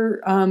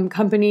wallpaper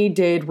company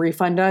did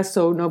refund us,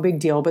 so no big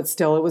deal. But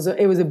still, it was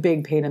a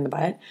big pain in the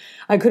butt.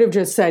 I could have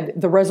just said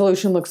the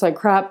resolution looks like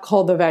crap.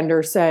 Called the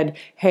vendor, said,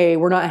 "Hey,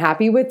 we're not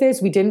happy with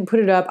this. We didn't put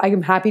it up. I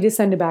am happy to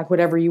send it back.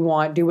 Whatever you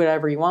want, do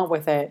whatever you want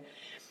with it."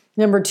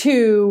 Number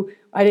two,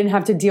 I didn't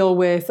have to deal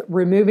with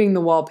removing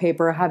the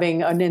wallpaper,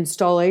 having an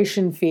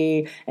installation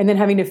fee, and then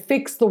having to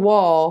fix the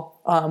wall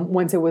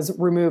once it was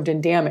removed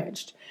and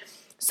damaged.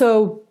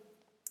 So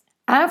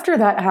after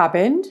that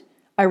happened,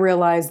 I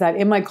realized that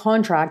in my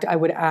contract, I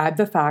would add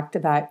the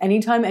fact that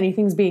anytime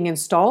anything's being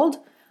installed,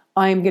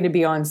 I'm going to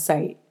be on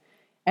site.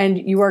 And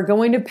you are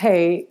going to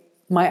pay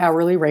my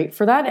hourly rate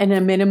for that and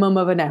a minimum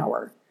of an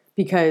hour.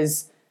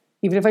 Because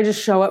even if I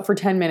just show up for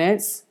 10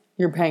 minutes,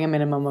 you're paying a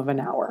minimum of an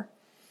hour.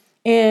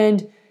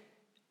 And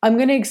I'm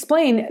going to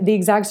explain the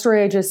exact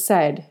story I just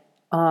said.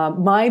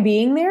 My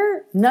being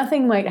there,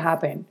 nothing might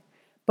happen.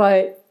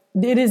 But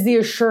it is the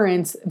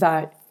assurance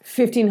that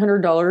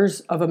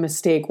 $1,500 of a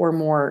mistake or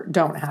more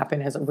don't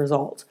happen as a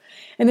result.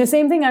 And the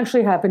same thing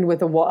actually happened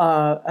with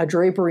a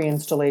drapery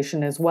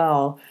installation as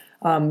well.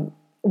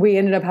 We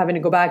ended up having to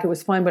go back. It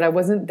was fine, but I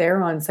wasn't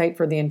there on site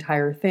for the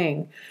entire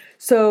thing.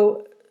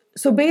 So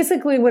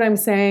basically what I'm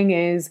saying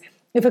is,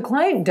 if a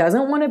client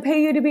doesn't want to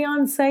pay you to be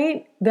on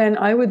site, then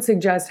I would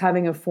suggest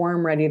having a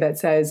form ready that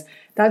says,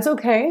 that's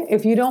okay.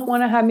 If you don't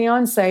want to have me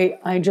on site,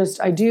 I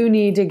do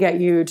need to get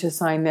you to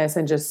sign this,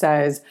 and just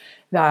says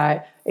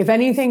that if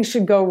anything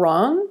should go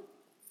wrong,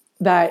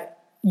 that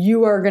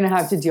you are going to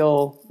have to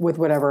deal with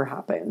whatever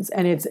happens.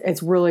 And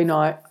it's really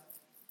not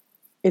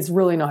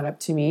up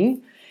to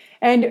me.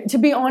 And to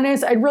be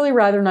honest, I'd really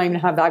rather not even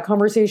have that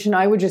conversation.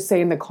 I would just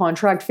say in the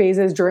contract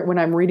phases, when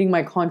I'm reading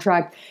my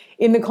contract,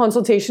 in the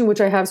consultation,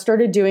 which I have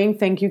started doing,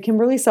 thank you,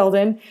 Kimberly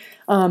Selden.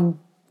 I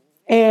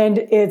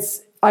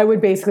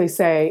would basically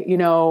say,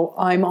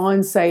 I'm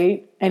on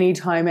site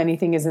anytime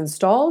anything is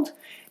installed,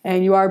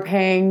 and you are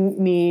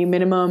paying me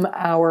minimum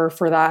hour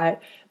for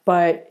that.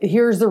 But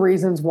here's the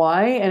reasons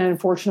why. And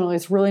unfortunately,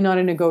 it's really not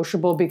a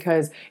negotiable,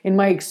 because in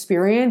my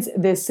experience,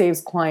 this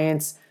saves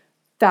clients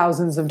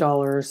thousands of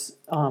dollars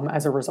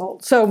as a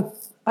result. So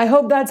I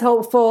hope that's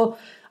helpful.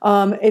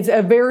 It's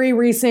a very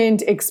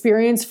recent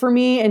experience for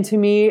me. And to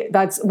me,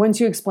 that's, once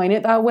you explain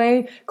it that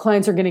way,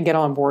 clients are going to get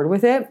on board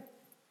with it.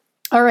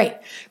 All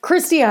right.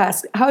 Christy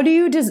asks, how do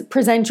you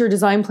present your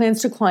design plans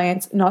to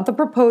clients, not the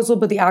proposal,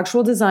 but the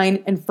actual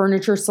design and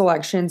furniture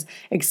selections,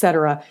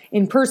 etc.?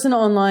 In person,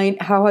 online,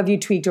 how have you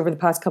tweaked over the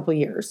past couple of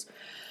years?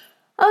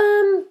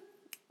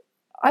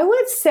 I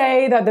would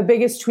say that the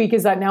biggest tweak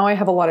is that now I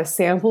have a lot of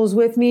samples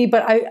with me,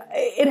 but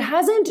it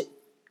hasn't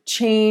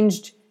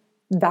changed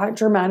that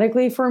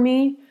dramatically for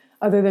me,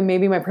 other than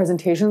maybe my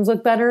presentations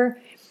look better.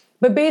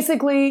 But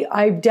basically,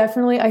 I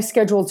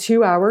schedule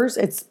 2 hours.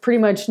 It's pretty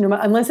much,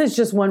 unless it's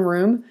just one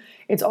room,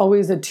 it's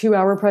always a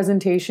 2-hour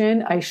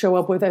presentation. I show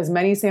up with as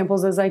many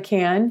samples as I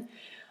can.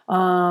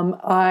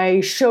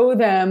 I show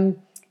them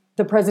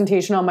the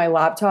presentation on my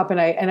laptop, and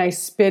I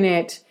spin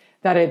it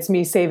that it's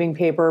me saving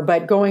paper.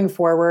 But going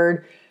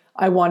forward,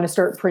 I want to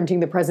start printing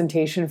the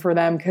presentation for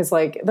them, because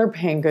they're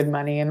paying good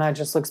money and that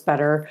just looks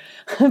better.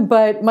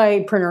 But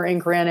my printer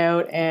ink ran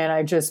out, and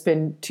I've just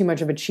been too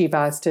much of a cheap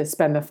ass to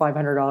spend the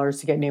 $500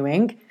 to get new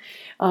ink.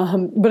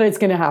 But it's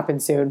going to happen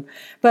soon.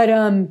 But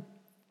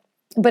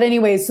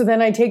anyways, so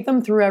then I take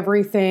them through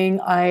everything.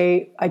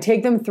 I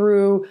take them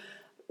through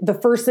the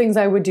first things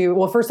I would do.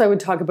 Well, first I would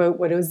talk about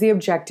what was the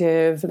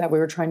objective that we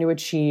were trying to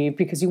achieve,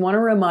 because you want to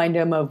remind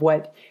them of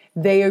what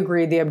they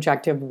agreed the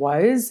objective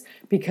was,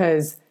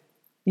 because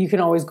you can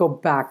always go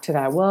back to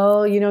that.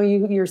 Well,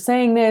 you're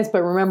saying this,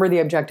 but remember the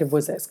objective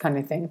was this, kind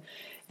of thing.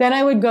 Then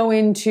I would go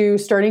into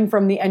starting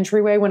from the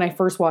entryway when I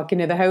first walk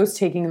into the house,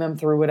 taking them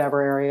through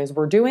whatever areas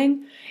we're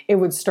doing. It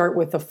would start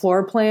with the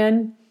floor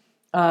plan.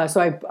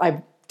 So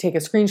I take a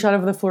screenshot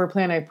of the floor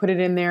plan, I put it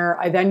in there.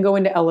 I then go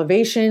into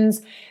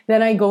elevations.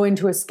 Then I go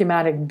into a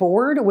schematic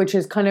board, which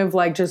is kind of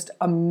like just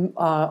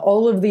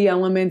all of the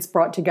elements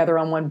brought together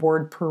on one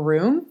board per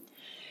room.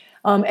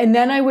 And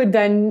then I would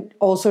then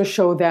also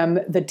show them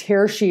the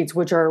tear sheets,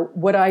 which are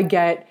what I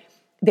get.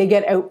 They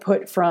get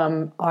output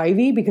from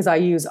Ivy, because I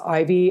use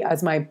Ivy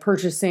as my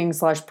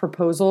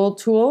purchasing/proposal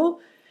tool.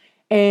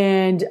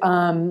 And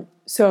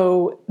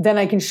so then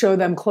I can show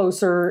them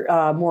closer,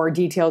 more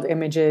detailed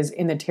images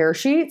in the tear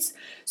sheets.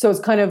 So it's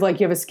kind of like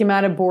you have a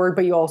schematic board,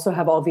 but you also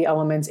have all the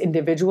elements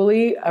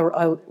individually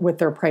with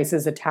their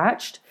prices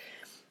attached.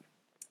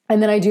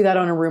 And then I do that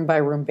on a room by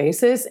room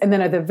basis. And then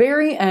at the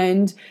very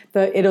end,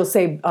 it'll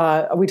say,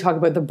 we talk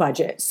about the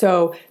budget.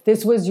 So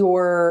this was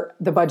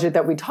the budget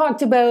that we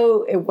talked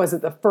about. It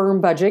wasn't the firm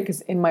budget,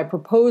 because in my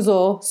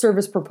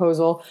service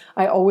proposal,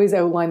 I always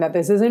outline that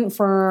this isn't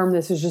firm.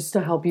 This is just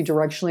to help you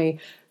directionally,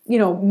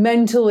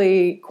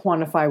 mentally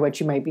quantify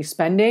what you might be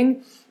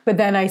spending. But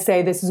then I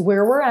say, this is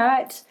where we're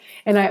at.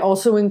 And I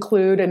also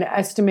include an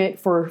estimate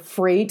for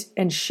freight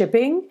and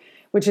shipping,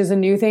 which is a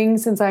new thing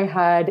since I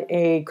had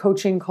a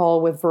coaching call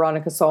with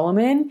Veronica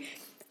Solomon.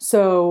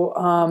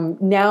 So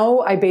now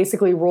I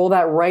basically roll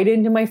that right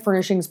into my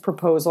furnishings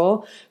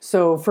proposal.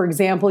 So for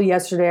example,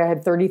 yesterday I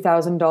had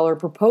 $30,000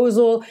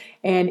 proposal,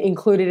 and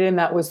included in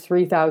that was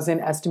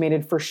 $3,000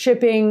 estimated for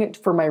shipping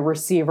for my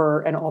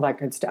receiver and all that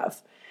good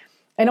stuff.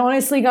 And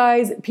honestly,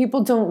 guys,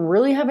 people don't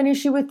really have an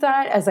issue with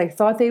that as I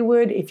thought they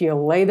would if you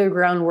lay the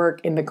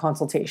groundwork in the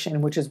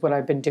consultation, which is what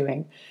I've been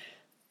doing.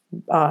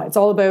 It's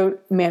all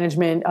about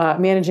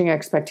managing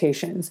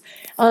expectations.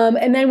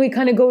 And then we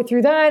kind of go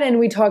through that and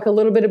we talk a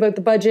little bit about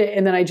the budget.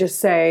 And then I just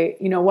say,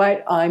 you know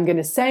what, I'm going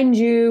to send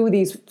you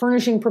these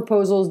furnishing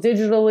proposals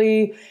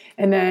digitally.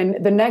 And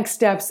then the next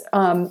steps,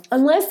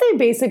 unless they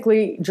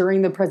basically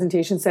during the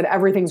presentation said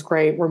everything's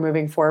great, we're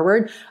moving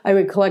forward, I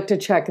would collect a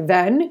check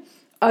then.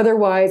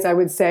 Otherwise, I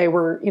would say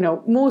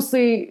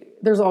mostly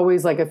there's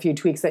always like a few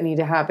tweaks that need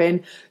to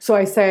happen. So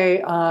I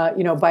say,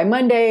 by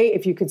Monday,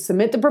 if you could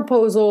submit the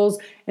proposals,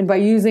 and by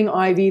using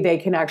Ivy, they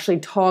can actually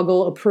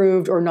toggle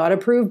approved or not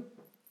approved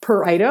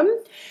per item.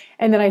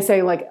 And then I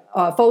say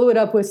follow it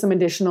up with some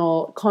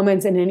additional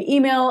comments in an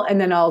email,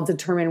 and then I'll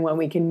determine when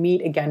we can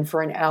meet again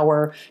for an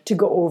hour to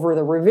go over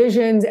the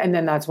revisions. And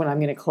then that's when I'm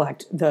going to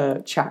collect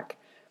the check.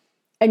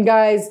 And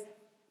guys,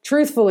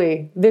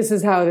 truthfully, this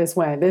is how this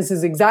went. This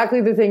is exactly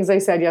the things I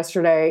said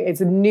yesterday.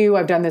 It's new.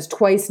 I've done this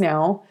twice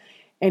now,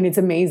 and it's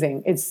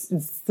amazing. It's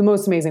the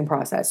most amazing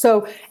process.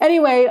 So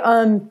anyway,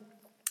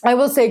 I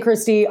will say,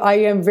 Christy, I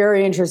am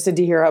very interested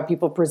to hear how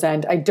people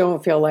present. I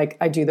don't feel like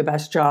I do the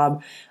best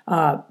job,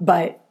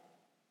 but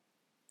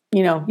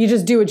you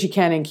just do what you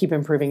can and keep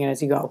improving it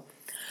as you go.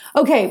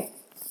 Okay.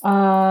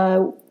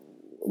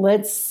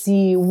 Let's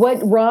see. What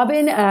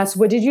Robin asked,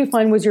 what did you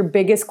find was your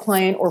biggest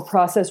client or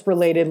process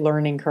related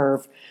learning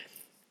curve?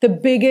 The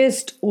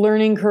biggest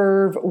learning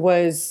curve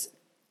was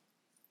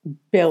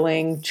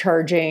billing,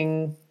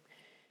 charging,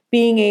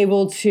 being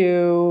able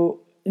to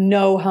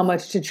know how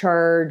much to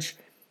charge,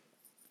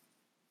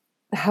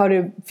 how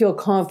to feel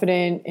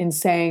confident in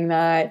saying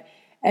that.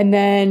 And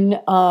then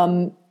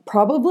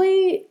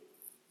probably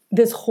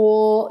this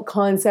whole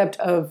concept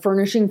of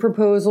furnishing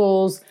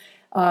proposals,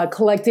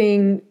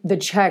 collecting the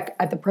check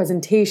at the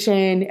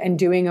presentation, and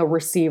doing a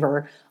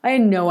receiver. I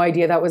had no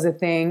idea that was a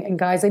thing. And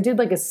guys, I did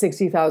like a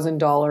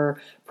 $60,000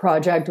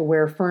 project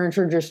where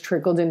furniture just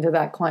trickled into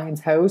that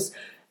client's house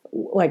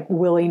like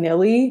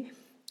willy-nilly.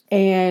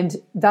 And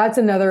that's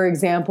another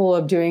example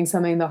of doing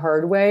something the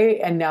hard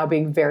way and now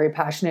being very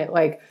passionate.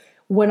 Like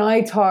when I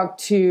talk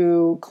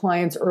to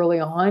clients early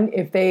on,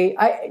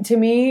 to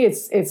me,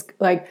 it's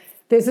like,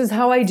 this is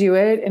how I do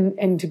it.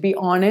 And to be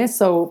honest,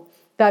 so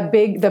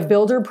the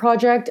builder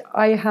project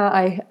I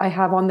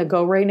have on the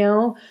go right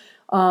now.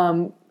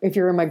 If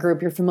you're in my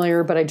group, you're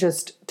familiar, but I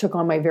just took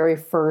on my very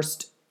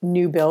first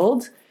new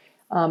build.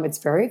 It's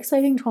a very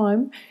exciting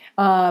time.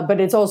 But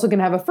it's also going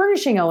to have a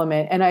furnishing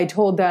element. And I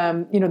told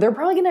them, they're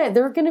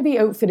going to be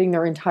outfitting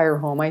their entire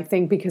home, I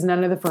think, because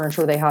none of the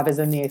furniture they have is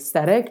in the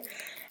aesthetic.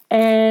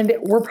 And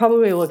we're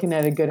probably looking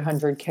at a good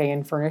 $100K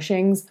in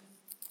furnishings.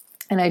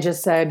 And I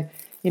just said,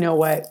 you know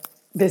what,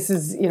 this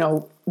is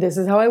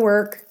how I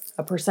work.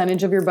 A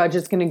percentage of your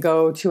budget's going to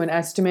go to an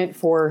estimate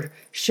for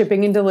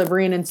shipping and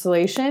delivery and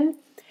installation.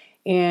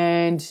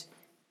 And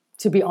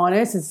to be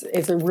honest,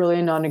 it's a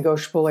really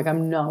non-negotiable. Like,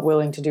 I'm not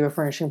willing to do a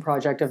furnishing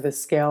project of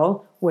this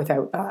scale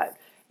without that.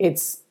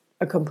 It's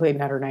a complete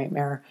and utter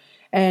nightmare.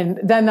 And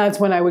then that's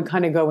when I would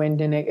kind of go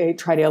in and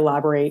try to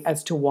elaborate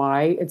as to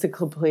why it's a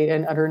complete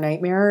and utter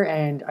nightmare.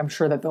 And I'm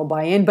sure that they'll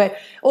buy in. But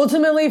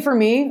ultimately for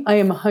me, I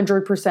am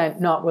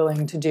 100% not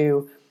willing to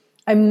do.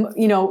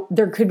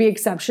 There could be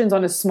exceptions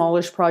on a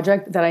smallish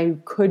project that I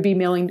could be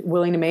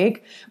willing to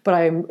make, but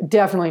I'm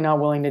definitely not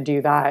willing to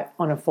do that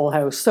on a full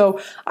house.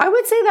 So I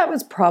would say that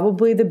was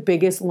probably the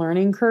biggest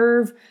learning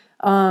curve.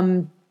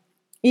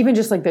 Even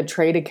just like the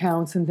trade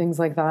accounts and things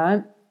like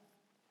that.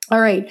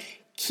 All right.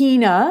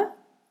 Kina,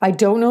 I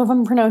don't know if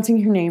I'm pronouncing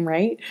your name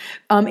right.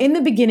 In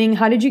the beginning,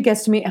 how did you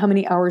guesstimate how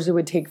many hours it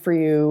would take for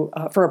you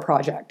for a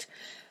project?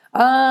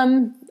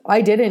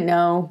 I didn't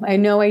know. I had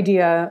no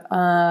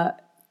idea.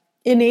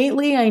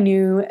 Innately, I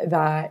knew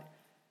that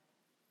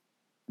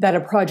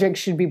a project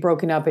should be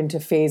broken up into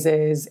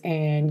phases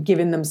and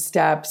given them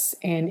steps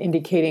and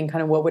indicating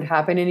kind of what would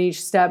happen in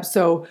each step.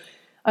 So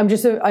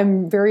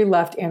I'm very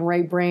left and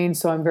right brain,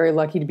 so I'm very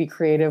lucky to be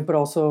creative, but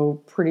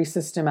also pretty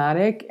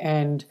systematic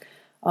and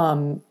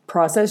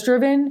process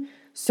driven.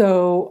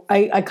 So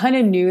I kind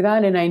of knew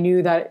that, and I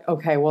knew that,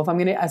 okay, well, if I'm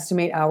going to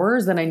estimate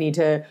hours, then I need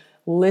to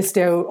list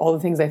out all the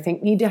things I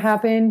think need to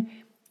happen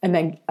and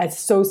then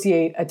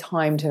associate a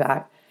time to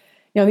that.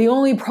 Now, the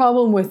only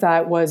problem with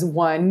that was,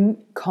 one,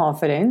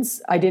 confidence.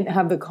 I didn't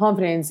have the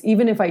confidence.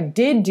 Even if I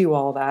did do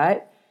all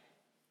that,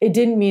 it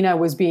didn't mean I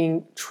was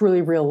being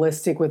truly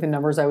realistic with the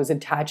numbers I was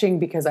attaching,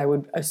 because I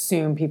would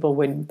assume people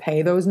wouldn't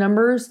pay those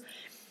numbers.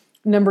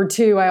 Number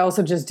two, I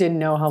also just didn't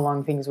know how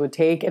long things would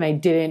take, and I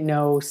didn't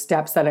know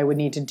steps that I would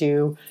need to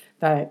do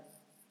that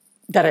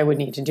I would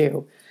need to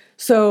do.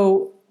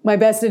 So my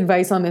best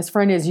advice on this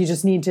front is you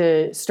just need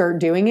to start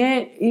doing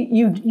it.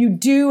 You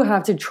do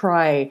have to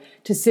try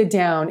to sit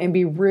down and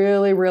be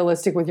really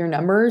realistic with your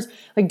numbers.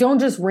 Like, don't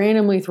just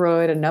randomly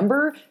throw out a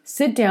number.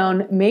 Sit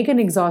down, make an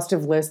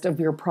exhaustive list of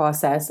your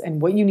process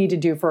and what you need to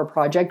do for a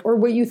project or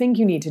what you think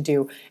you need to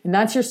do. And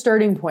that's your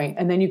starting point.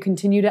 And then you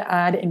continue to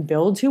add and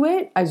build to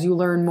it as you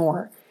learn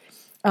more.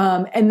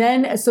 And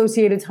then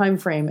associate a time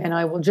frame. And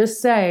I will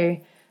just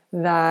say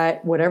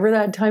that whatever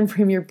that time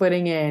frame you're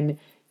putting in,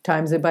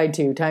 times it by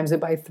 2, times it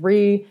by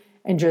 3,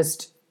 and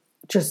just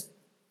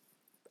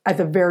at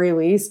the very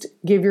least,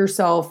 give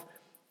yourself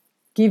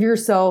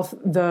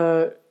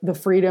the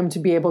freedom to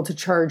be able to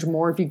charge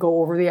more if you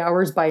go over the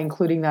hours by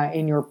including that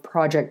in your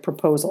project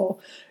proposal.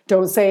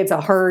 Don't say it's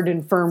a hard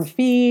and firm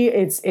fee.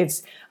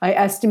 It's I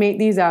estimate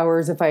these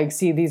hours. If I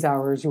exceed these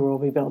hours, you will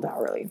be billed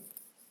hourly.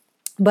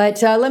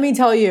 But let me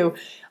tell you,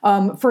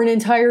 for an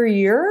entire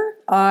year,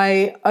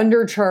 I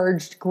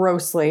undercharged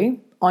grossly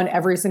on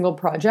every single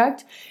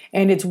project.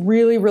 And it's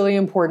really, really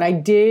important. I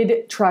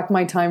did track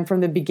my time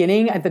from the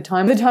beginning. At the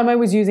time I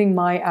was using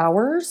my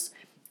hours,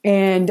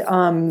 and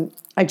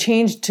I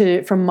changed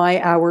from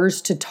my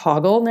hours to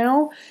Toggle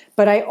now.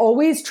 But I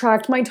always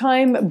tracked my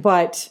time,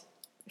 but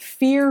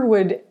fear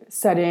would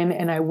set in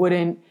and I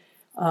wouldn't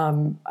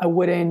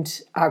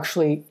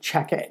actually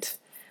check it.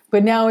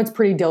 But now it's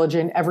pretty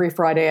diligent. Every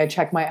Friday I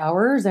check my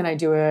hours and I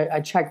do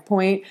a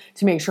checkpoint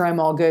to make sure I'm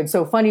all good.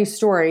 So funny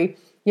story,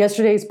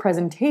 yesterday's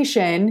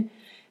presentation,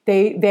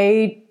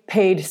 they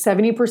paid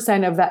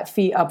 70% of that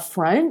fee up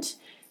front.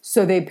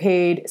 So they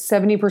paid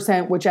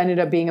 70%, which ended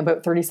up being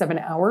about 37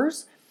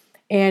 hours.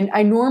 And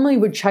I normally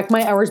would check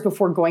my hours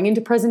before going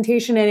into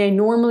presentation, and I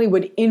normally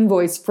would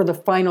invoice for the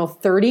final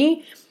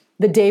 30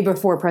 the day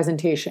before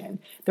presentation.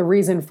 The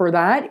reason for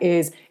that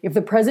is if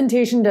the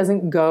presentation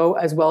doesn't go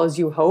as well as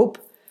you hope,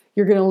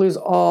 you're going to lose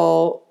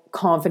all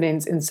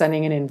confidence in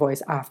sending an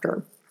invoice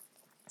after.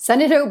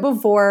 Send it out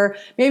before,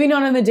 maybe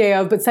not on the day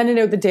of, but send it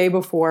out the day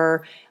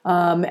before,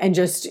 and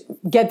just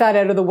get that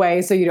out of the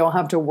way so you don't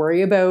have to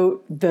worry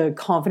about the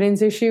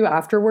confidence issue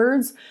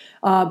afterwards.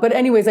 But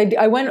anyways,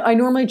 I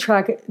normally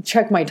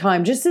check my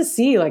time just to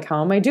see like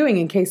how am I doing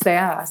in case they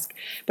ask.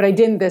 But I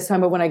didn't this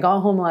time. But when I got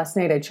home last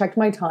night, I checked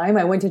my time.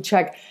 I went to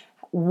check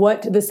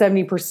what the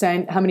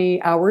 70%, how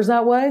many hours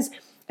that was.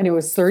 And it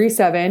was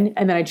 37.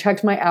 And then I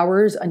checked my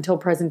hours until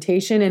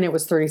presentation and it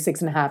was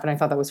 36 and a half. And I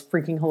thought that was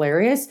freaking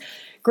hilarious.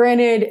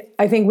 Granted,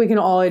 I think we can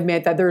all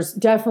admit that there's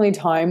definitely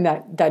time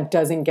that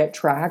doesn't get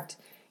tracked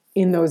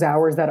in those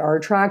hours that are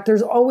tracked.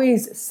 There's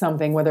always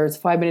something, whether it's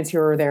 5 minutes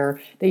here or there,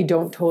 they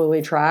don't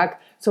totally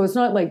track. So it's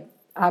not like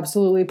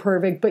absolutely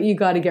perfect, but you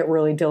got to get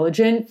really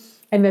diligent.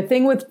 And the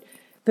thing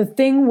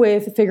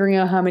with figuring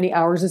out how many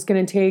hours it's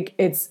going to take,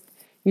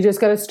 you just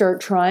got to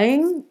start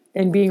trying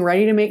and being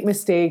ready to make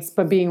mistakes,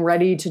 but being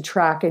ready to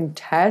track and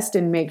test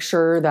and make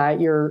sure that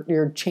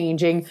you're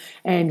changing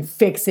and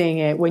fixing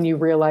it when you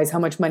realize how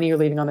much money you're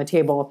leaving on the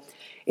table.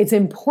 It's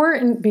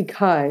important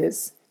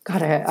because,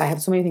 God, I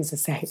have so many things to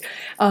say.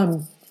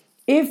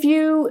 If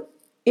you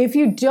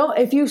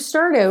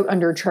start out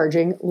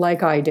undercharging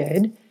like I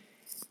did,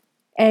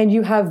 and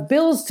you have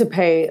bills to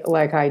pay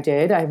like I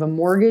did, I have a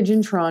mortgage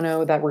in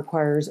Toronto that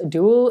requires a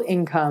dual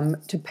income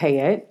to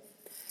pay it.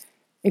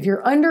 If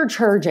you're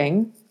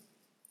undercharging,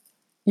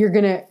 you're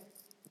going to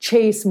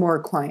chase more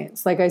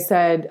clients. Like I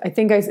said,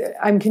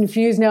 I'm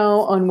confused now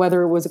on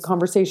whether it was a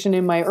conversation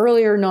in my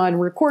earlier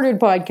non-recorded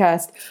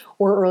podcast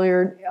or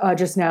earlier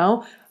just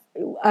now.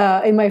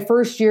 In my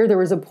first year, there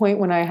was a point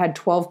when I had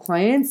 12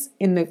 clients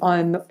in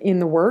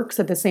the works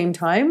at the same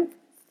time.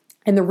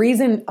 And the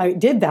reason I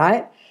did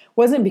that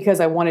wasn't because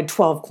I wanted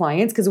 12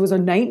 clients, because it was a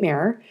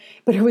nightmare,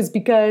 but it was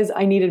because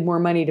I needed more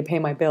money to pay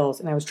my bills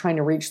and I was trying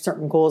to reach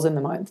certain goals in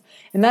the month.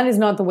 And that is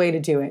not the way to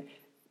do it.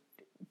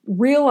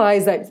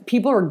 Realize that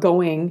people are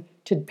going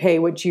to pay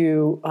what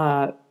you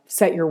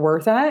set your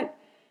worth at.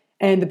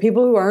 And the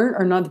people who aren't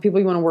are not the people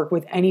you want to work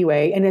with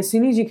anyway. And as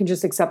soon as you can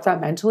just accept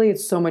that mentally,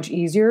 it's so much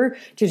easier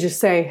to just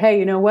say, hey,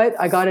 you know what?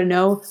 I got to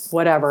know,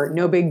 whatever,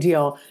 no big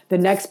deal. The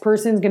next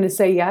person's going to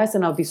say yes,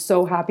 and I'll be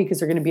so happy because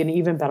they're going to be an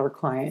even better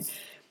client.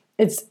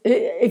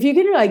 If you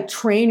can like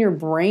train your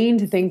brain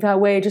to think that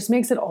way, it just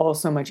makes it all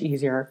so much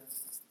easier.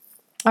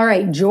 All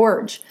right,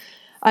 George.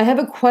 I have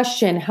a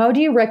question. How do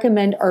you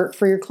recommend art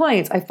for your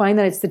clients? I find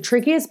that it's the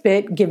trickiest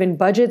bit given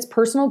budgets,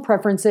 personal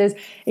preferences.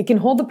 It can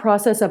hold the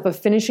process up of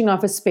finishing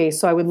off a space,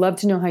 so I would love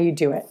to know how you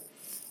do it.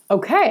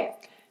 Okay,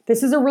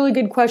 this is a really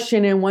good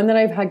question and one that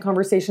I've had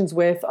conversations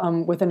with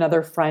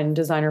another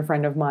designer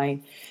friend of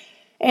mine.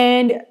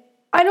 And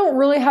I don't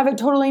really have it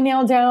totally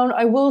nailed down.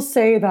 I will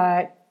say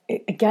that,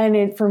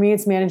 again, for me,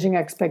 it's managing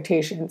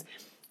expectations.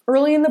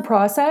 Early in the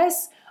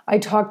process, I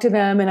talk to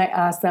them and I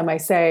ask them, I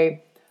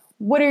say,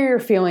 what are your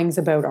feelings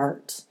about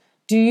art?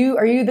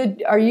 Are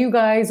you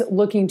guys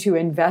looking to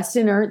invest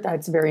in art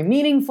that's very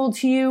meaningful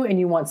to you and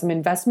you want some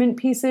investment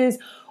pieces?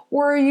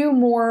 Or are you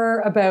more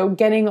about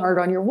getting art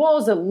on your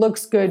walls that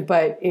looks good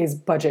but is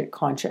budget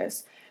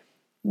conscious?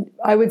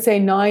 I would say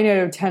 9 out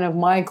of 10 of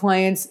my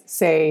clients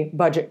say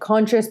budget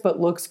conscious but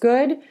looks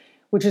good,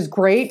 which is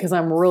great because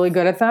I'm really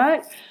good at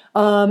that.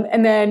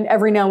 And then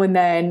every now and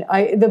then,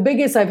 the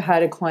biggest I've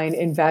had a client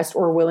invest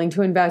or willing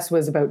to invest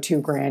was about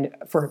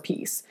 $2,000 for a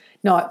piece,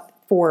 not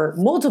for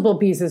multiple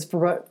pieces,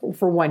 for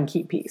one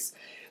key piece.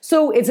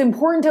 So it's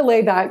important to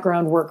lay that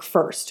groundwork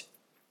first.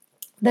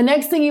 The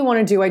next thing you want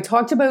to do, I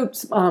talked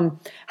about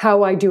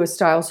how I do a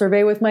style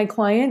survey with my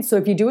clients. So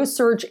if you do a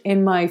search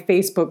in my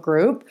Facebook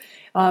group,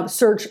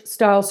 search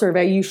style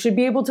survey, you should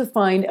be able to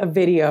find a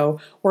video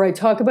where I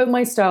talk about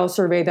my style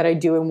survey that I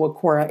do in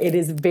Wacora. It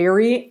is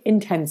very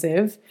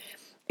intensive.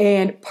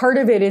 And part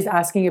of it is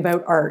asking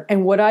about art.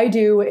 And what I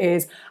do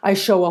is I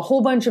show a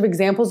whole bunch of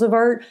examples of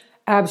art,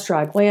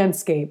 abstract,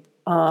 landscape,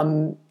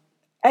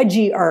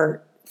 edgy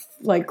art,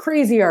 like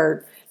crazy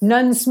art,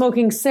 nuns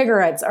smoking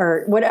cigarettes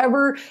art,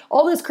 whatever,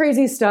 all this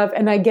crazy stuff.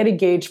 And I get a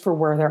gauge for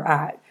where they're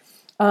at.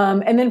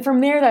 And then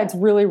from there, that's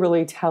really,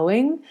 really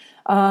telling.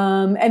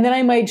 And then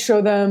I might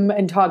show them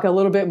and talk a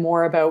little bit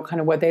more about kind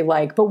of what they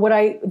like. But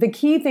the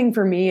key thing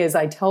for me is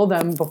I tell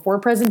them before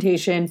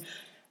presentation,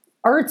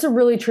 art's a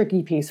really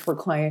tricky piece for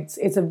clients.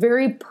 It's a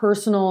very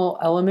personal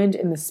element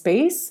in the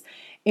space.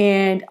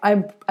 And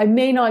I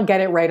may not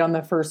get it right on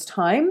the first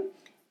time,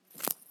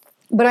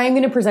 but I'm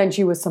going to present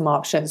you with some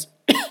options.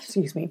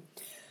 Excuse me.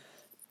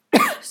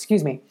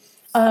 Excuse me.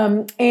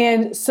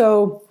 And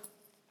so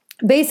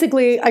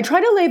basically, I try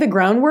to lay the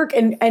groundwork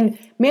and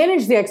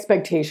manage the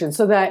expectations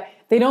so that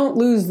they don't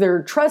lose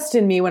their trust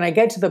in me when I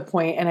get to the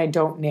point and I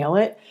don't nail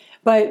it.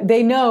 But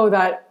they know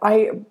that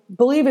I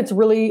believe it's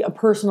really a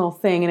personal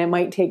thing and it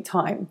might take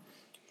time.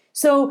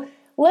 So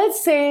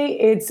let's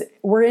say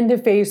we're into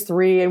phase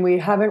 3 and we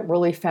haven't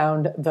really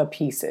found the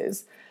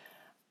pieces.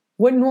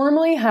 What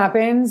normally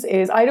happens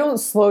is I don't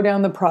slow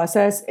down the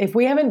process. If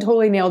we haven't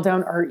totally nailed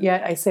down art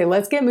yet, I say,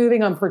 let's get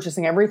moving on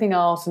purchasing everything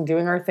else and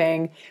doing our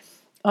thing.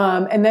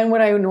 And then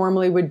what I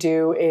normally would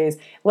do is,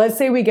 let's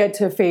say we get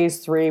to phase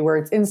 3 where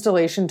it's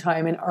installation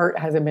time and art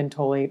hasn't been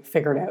totally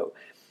figured out.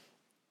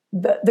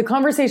 The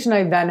conversation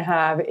I then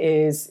have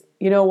is,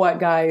 you know what,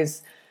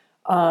 guys,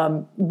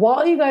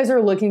 while you guys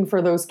are looking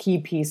for those key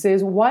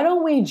pieces, why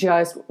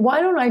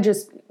don't I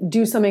just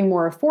do something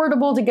more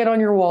affordable to get on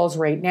your walls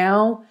right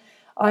now?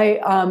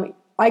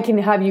 I can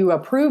have you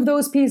approve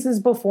those pieces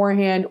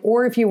beforehand,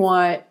 or if you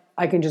want,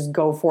 I can just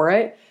go for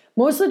it.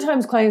 Most of the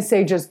times clients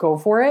say just go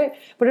for it.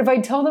 But if I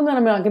tell them that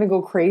I'm not going to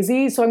go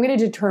crazy, so I'm going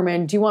to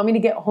determine, do you want me to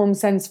get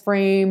HomeSense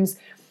frames?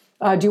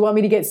 Do you want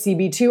me to get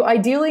CB2?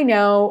 Ideally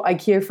now,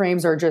 IKEA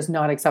frames are just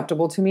not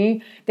acceptable to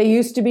me. They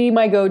used to be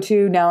my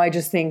go-to. Now I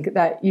just think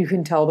that you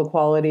can tell the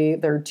quality.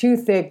 They're too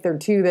thick, they're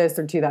too this,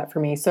 they're too that for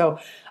me. So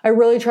I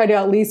really try to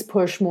at least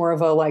push more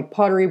of a like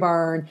Pottery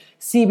Barn,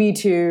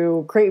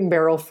 CB2, Crate and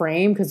Barrel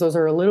frame, because those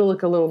are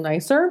look a little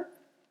nicer.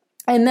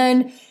 And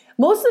then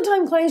most of the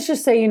time clients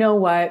just say, you know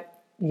what?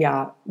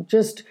 Yeah,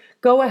 just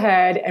go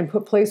ahead and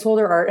put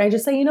placeholder art. And I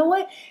just say, you know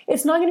what?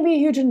 It's not going to be a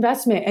huge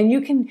investment. And you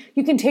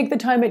can take the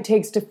time it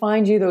takes to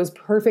find you those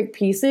perfect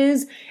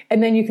pieces,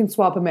 and then you can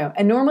swap them out.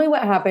 And normally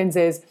what happens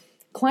is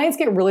clients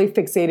get really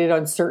fixated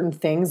on certain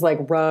things like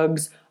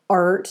rugs,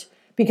 art,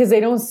 because they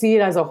don't see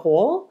it as a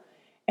whole.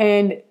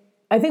 And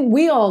I think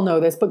we all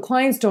know this, but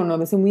clients don't know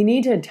this. And we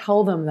need to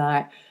tell them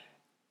that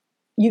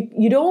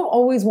you don't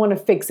always want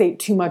to fixate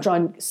too much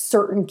on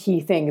certain key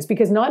things,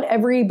 because not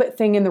every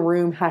thing in the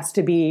room has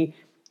to be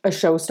a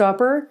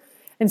showstopper.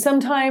 And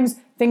sometimes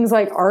things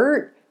like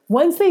art,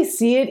 once they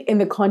see it in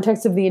the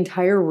context of the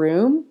entire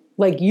room,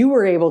 like you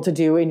were able to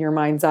do in your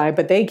mind's eye,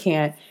 but they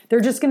can't,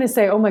 they're just going to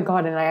say, oh my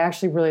God, and I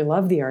actually really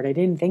love the art. I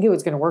didn't think it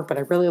was going to work, but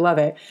I really love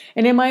it.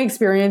 And in my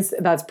experience,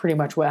 that's pretty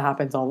much what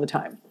happens all the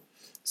time.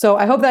 So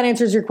I hope that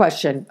answers your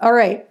question. All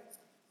right.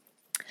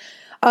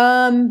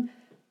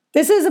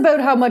 This is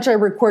about how much I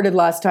recorded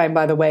last time,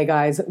 by the way,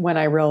 guys, when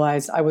I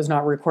realized I was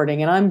not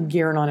recording, and I'm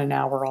gearing on an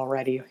hour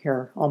already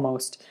here,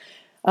 almost.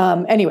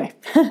 Anyway,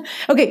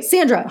 okay,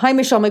 Sandra. Hi,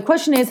 Michelle. My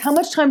question is, how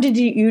much time did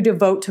you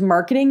devote to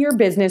marketing your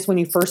business when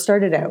you first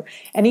started out?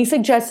 Any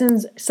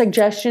suggestions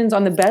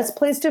on the best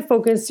place to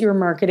focus your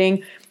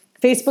marketing?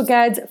 Facebook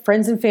ads,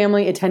 friends and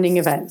family, attending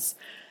events.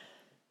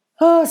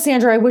 Oh,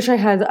 Sandra, I wish I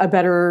had a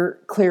better,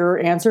 clearer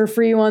answer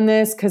for you on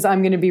this, because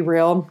I'm going to be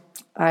real.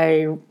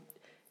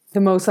 The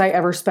most I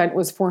ever spent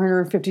was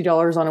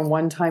 $450 on a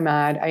one-time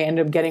ad. I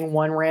ended up getting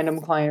one random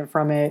client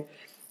from it,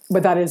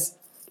 but that is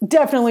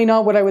definitely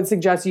not what I would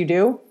suggest you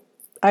do.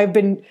 I've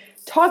been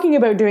talking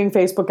about doing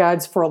Facebook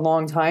ads for a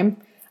long time.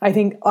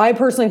 I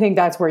personally think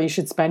that's where you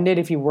should spend it.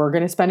 If you were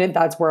going to spend it,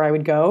 that's where I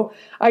would go.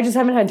 I just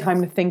haven't had time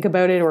to think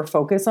about it or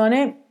focus on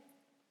it.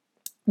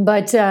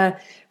 But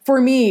for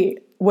me,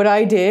 what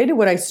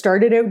I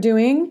started out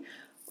doing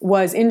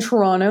was in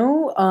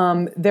Toronto.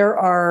 There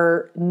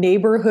are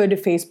neighborhood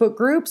Facebook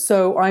groups.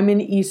 So I'm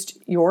in East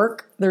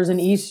York. There's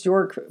an East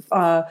York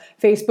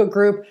Facebook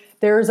group.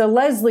 There's a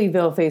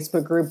Leslieville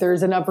Facebook group.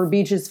 There's an Upper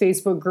Beaches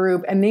Facebook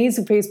group. And these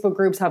Facebook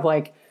groups have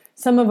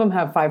some of them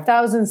have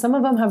 5,000, some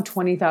of them have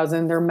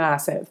 20,000. They're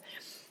massive.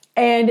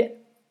 And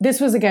this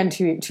was, again,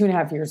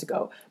 2.5 years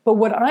ago. But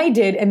what I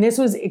did, and this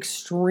was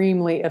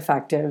extremely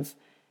effective.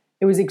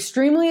 It was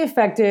extremely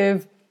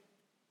effective.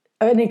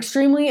 an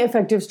extremely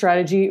effective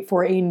strategy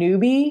for a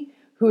newbie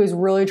who is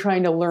really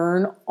trying to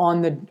learn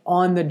on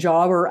the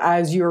job or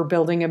as you're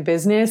building a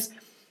business.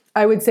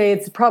 I would say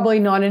it's probably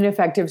not an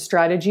effective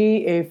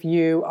strategy if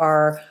you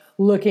are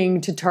looking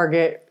to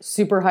target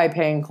super high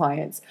paying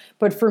clients.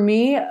 But for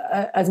me,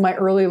 as my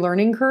early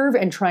learning curve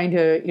and trying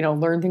to,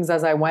 learn things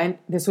as I went,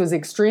 this was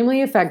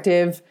extremely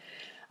effective.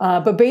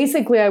 But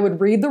basically, I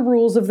would read the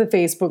rules of the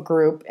Facebook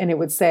group, and it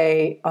would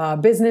say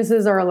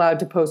businesses are allowed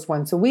to post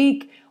once a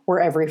week, or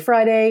every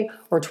Friday,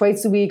 or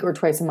twice a week, or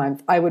twice a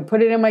month. I would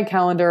put it in my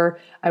calendar.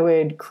 I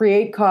would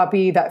create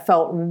copy that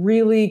felt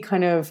really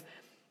kind of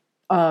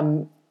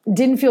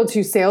didn't feel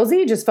too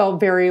salesy, just felt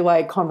very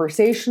like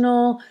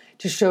conversational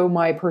to show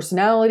my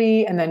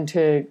personality, and then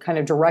to kind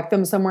of direct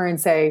them somewhere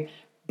and say,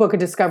 book a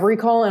discovery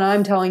call. And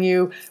I'm telling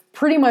you,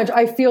 pretty much,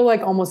 I feel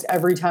like almost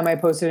every time I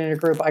posted in a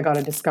group, I got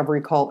a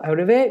discovery call out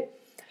of it.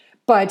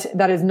 But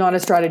that is not a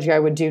strategy I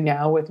would do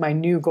now with my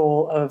new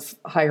goal of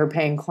higher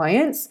paying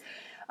clients.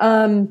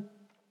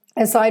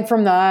 Aside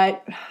from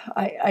that,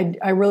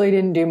 I really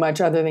didn't do much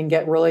other than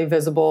get really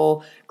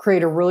visible,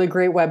 create a really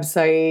great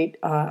website.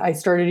 I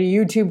started a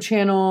YouTube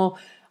channel.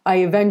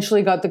 I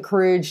eventually got the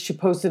courage to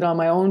post it on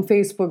my own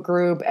Facebook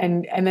group.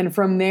 And then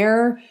from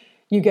there,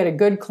 you get a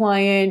good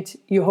client,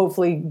 you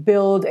hopefully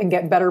build and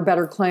get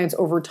better clients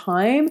over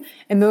time.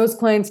 And those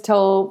clients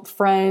tell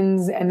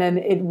friends, and then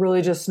it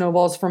really just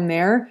snowballs from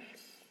there.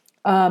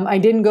 I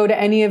didn't go to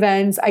any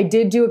events. I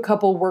did do a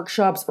couple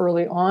workshops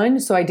early on.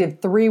 So I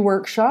did 3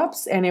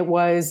 workshops, and it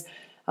was,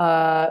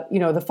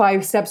 the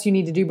 5 steps you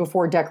need to do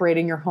before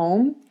decorating your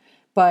home.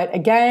 But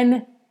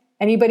again,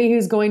 anybody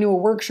who's going to a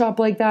workshop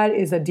like that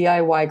is a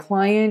DIY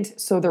client.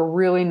 So they're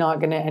really not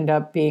going to end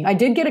up being, I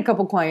did get a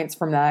couple clients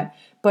from that,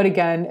 but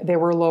again, they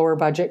were lower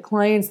budget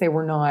clients. They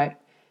were not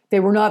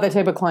the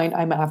type of client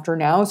I'm after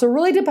now. So it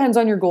really depends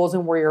on your goals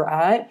and where you're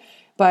at.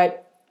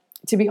 But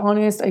to be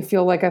honest, I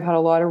feel like I've had a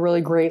lot of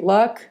really great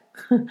luck.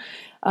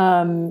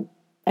 And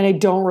I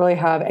don't really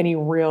have any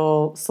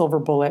real silver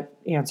bullet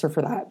answer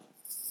for that.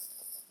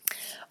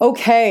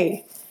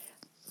 Okay.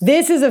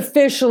 This is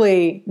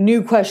officially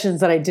new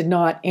questions that I did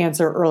not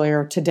answer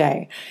earlier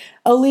today.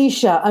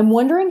 Alicia, I'm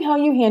wondering how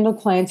you handle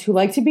clients who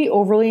like to be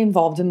overly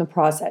involved in the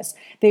process.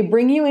 They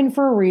bring you in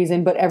for a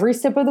reason, but every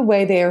step of the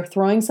way they are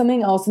throwing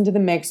something else into the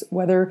mix,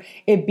 whether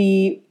it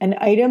be an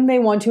item they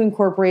want to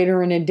incorporate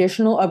or an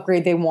additional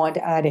upgrade they want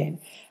to add in.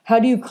 How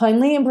do you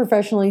kindly and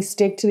professionally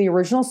stick to the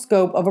original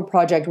scope of a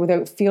project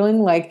without feeling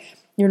like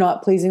you're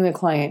not pleasing the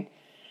client?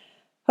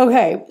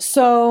 Okay,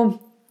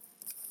 so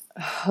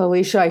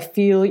Alicia, I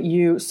feel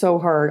you so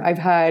hard. I've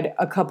had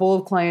a couple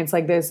of clients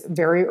like this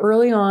very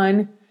early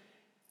on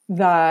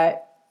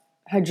that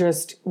had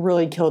just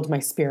really killed my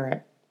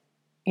spirit.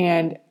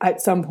 And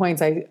at some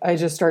points, I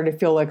just started to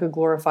feel like a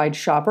glorified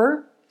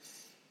shopper.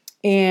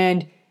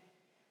 And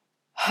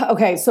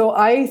okay, so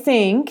I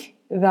think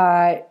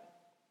that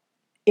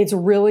it's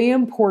really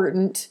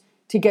important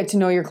to get to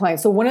know your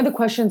clients. So one of the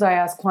questions I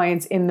ask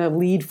clients in the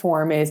lead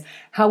form is,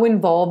 how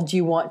involved do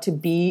you want to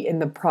be in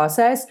the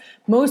process?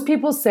 Most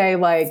people say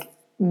like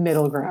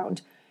middle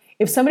ground.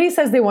 If somebody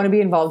says they want to be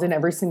involved in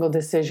every single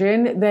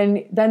decision,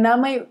 then that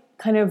might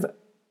kind of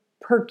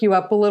perk you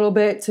up a little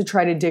bit to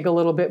try to dig a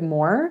little bit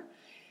more.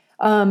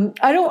 I'm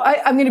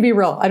going to be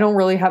real. I don't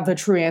really have the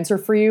true answer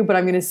for you, but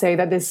I'm going to say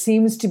that this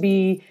seems to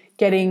be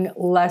getting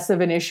less of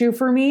an issue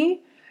for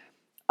me.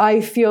 I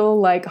feel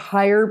like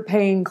higher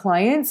paying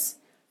clients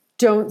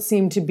don't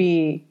seem to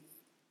be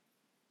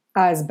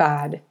as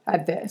bad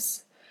at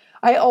this.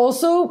 I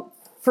also,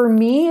 for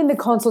me in the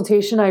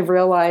consultation, I've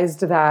realized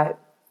that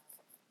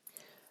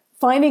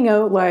finding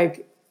out,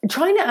 like,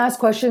 trying to ask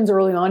questions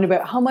early on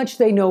about how much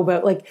they know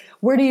about, like,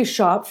 where do you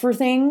shop for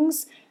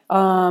things,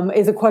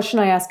 is a question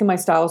I ask in my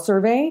style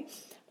survey.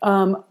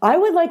 I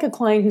would like a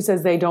client who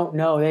says they don't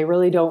know. They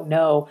really don't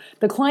know.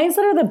 The clients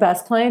that are the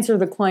best clients are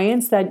the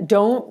clients that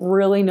don't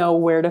really know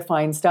where to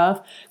find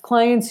stuff.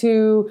 Clients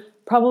who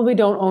probably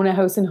don't own a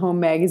House and Home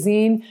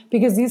magazine,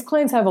 because these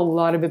clients have a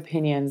lot of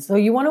opinions. So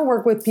you want to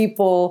work with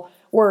people,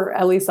 or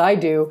at least I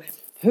do,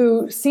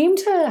 who seem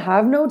to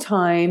have no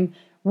time,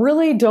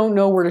 really don't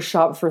know where to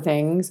shop for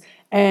things,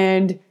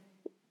 and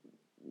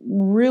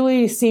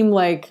really seem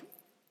like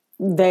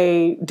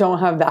they don't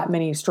have that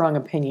many strong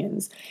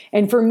opinions.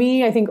 And for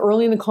me, I think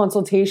early in the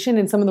consultation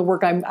and some of the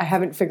work I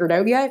haven't figured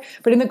out yet,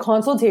 but in the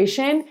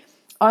consultation,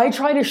 I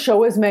try to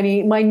show as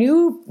many, my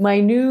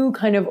new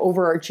kind of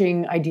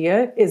overarching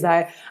idea is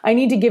that I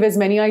need to give as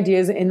many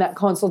ideas in that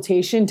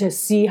consultation to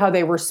see how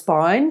they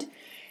respond.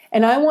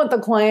 And I want the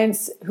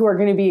clients who are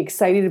going to be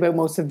excited about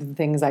most of the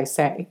things I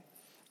say.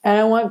 And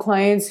I want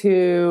clients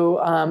who,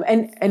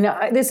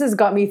 this has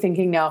got me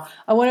thinking now,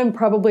 I want to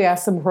probably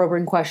ask some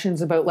probing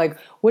questions about, like,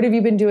 what have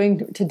you been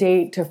doing to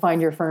date to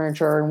find your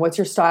furniture, and what's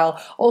your style?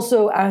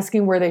 Also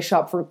asking where they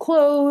shop for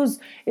clothes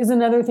is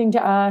another thing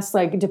to ask.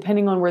 Like,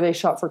 depending on where they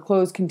shop for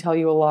clothes can tell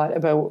you a lot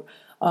about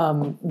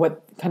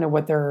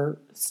what their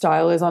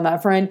style is on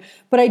that front.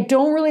 But I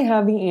don't really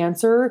have the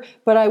answer,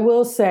 but I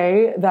will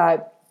say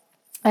that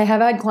I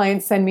have had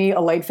clients send me a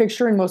light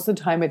fixture, and most of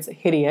the time it's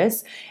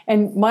hideous.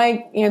 And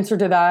my answer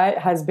to that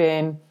has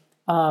been,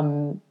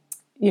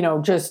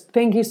 just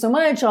thank you so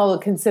much. I'll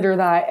consider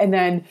that. And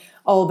then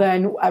I'll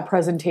then at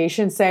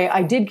presentation say,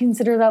 I did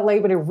consider that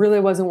light, but it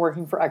really wasn't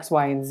working for X,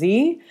 Y, and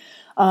Z.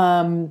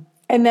 And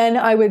then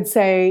I would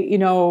say,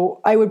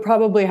 I would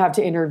probably have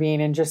to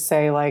intervene and just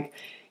say like,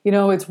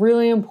 it's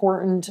really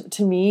important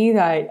to me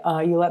that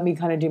you let me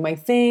kind of do my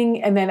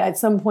thing. And then at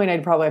some point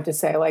I'd probably have to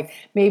say like,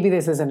 maybe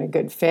this isn't a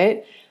good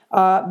fit.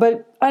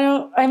 But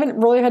I haven't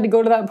really had to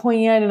go to that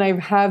point yet. And I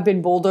have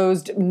been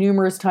bulldozed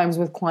numerous times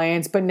with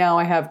clients, but now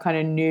I have kind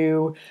of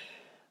new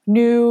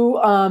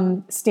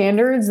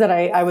standards that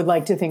I would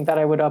like to think that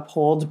I would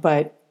uphold,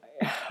 but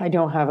I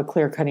don't have a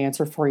clear-cut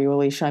answer for you,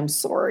 Alicia. I'm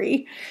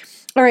sorry.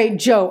 All right,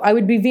 Joe, I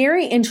would be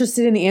very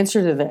interested in the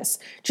answer to this.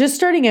 Just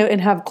starting out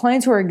and have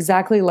clients who are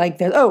exactly like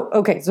this. Oh,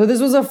 okay. So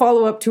this was a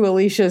follow-up to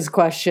Alicia's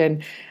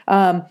question.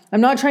 I'm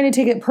not trying to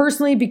take it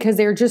personally because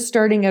they're just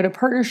starting out a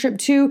partnership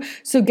too.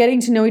 So getting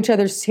to know each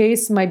other's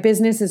tastes. My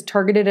business is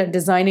targeted at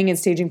designing and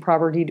staging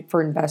property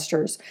for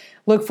investors.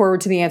 Look forward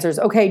to the answers.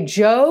 Okay,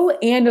 Joe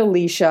and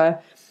Alicia,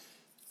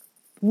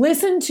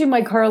 listen to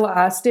my Carla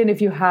Aston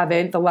if you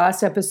haven't, the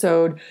last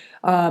episode.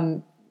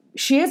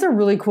 She has a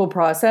really cool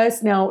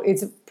process. Now,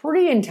 it's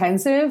pretty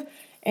intensive,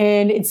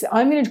 and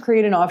I'm going to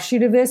create an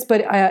offshoot of this,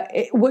 but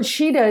what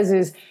she does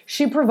is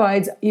she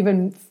provides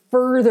even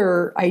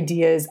further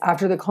ideas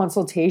after the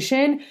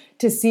consultation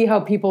to see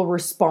how people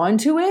respond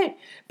to it,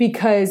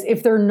 because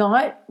if they're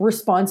not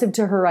responsive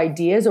to her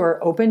ideas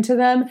or open to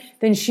them,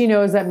 then she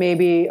knows that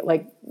maybe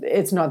like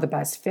it's not the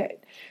best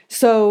fit.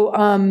 So,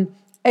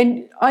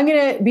 and I'm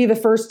going to be the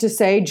first to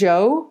say,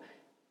 Joe,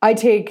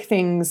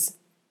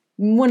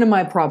 one of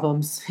my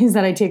problems is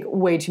that I take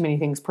way too many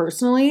things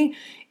personally.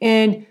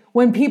 And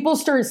when people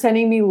start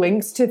sending me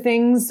links to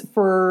things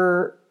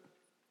for,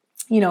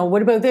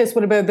 what about this?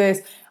 What about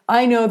this?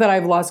 I know that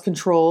I've lost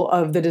control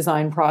of the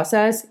design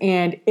process,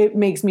 and it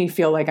makes me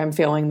feel like I'm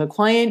failing the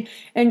client.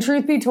 And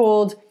truth be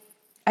told,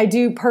 I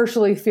do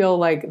partially feel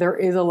like there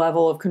is a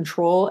level of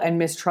control and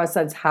mistrust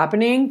that's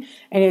happening,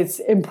 and it's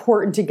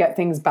important to get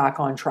things back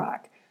on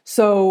track.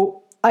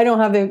 So I don't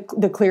have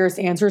the clearest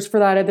answers for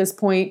that at this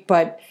point,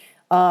 but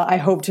I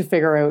hope to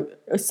figure out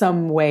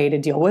some way to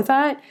deal with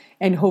that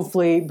and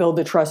hopefully build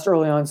the trust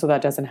early on so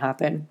that doesn't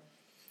happen.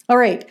 All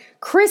right,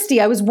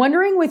 Christy, I was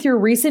wondering with your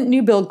recent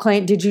new build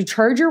client, did you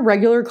charge your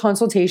regular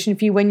consultation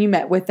fee when you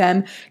met with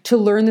them to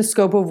learn the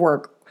scope of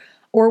work?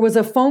 Or was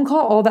a phone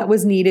call all that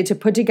was needed to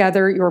put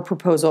together your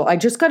proposal? I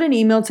just got an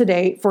email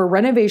today for a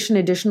renovation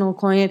additional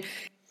client.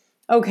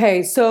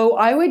 Okay, so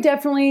I would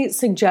definitely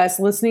suggest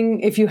listening,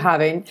 if you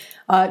haven't,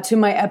 to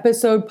my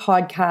episode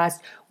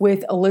podcast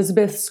with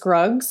Elizabeth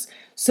Scruggs.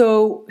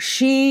 So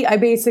I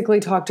basically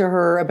talked to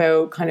her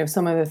about kind of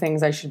some of the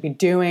things I should be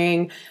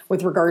doing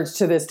with regards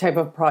to this type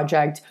of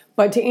project.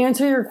 But to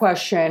answer your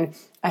question,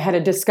 I had a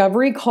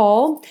discovery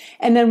call.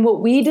 And then what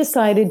we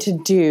decided to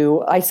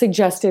do, I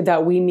suggested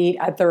that we meet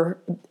at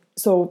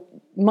so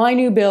my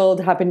new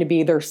build happened to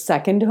be their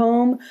second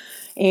home.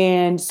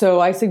 And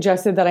so I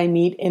suggested that I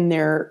meet in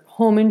their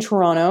home in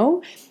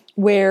Toronto,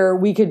 where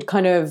they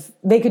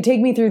could take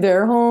me through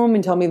their home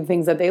and tell me the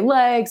things that they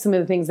like, some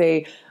of the things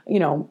they,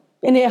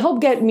 and it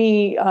helped help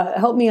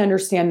me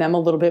understand them a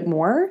little bit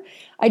more.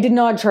 I did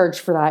not charge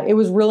for that. It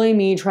was really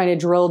me trying to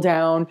drill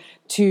down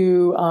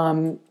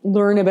to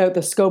learn about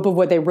the scope of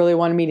what they really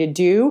wanted me to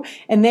do.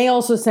 And they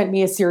also sent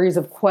me a series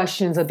of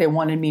questions that they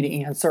wanted me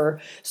to answer.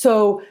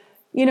 So,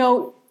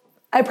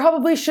 I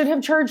probably should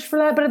have charged for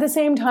that, but at the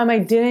same time, I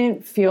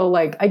didn't feel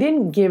like I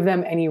didn't give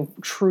them any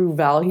true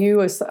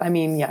value. I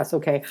mean, yes,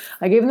 okay.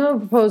 I gave them a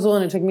proposal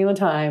and it took me the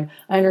time.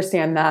 I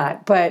understand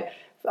that, but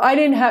I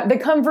didn't have the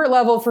comfort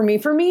level for me.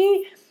 For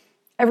me,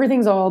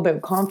 everything's all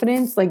about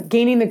confidence, like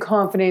gaining the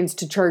confidence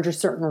to charge a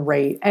certain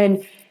rate.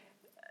 And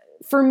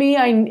for me,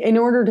 in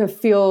order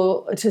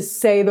to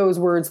say those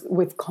words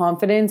with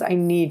confidence, I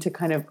need to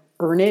kind of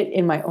earn it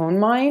in my own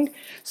mind.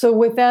 So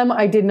with them,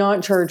 I did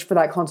not charge for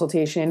that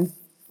consultation.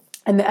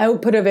 And the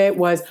output of it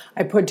was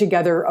I put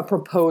together a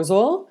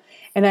proposal,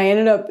 and I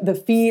ended up,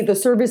 the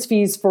service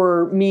fees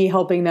for me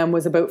helping them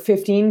was about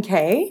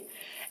 $15,000.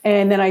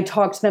 And then I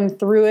talked them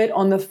through it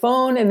on the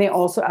phone, and they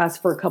also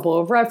asked for a couple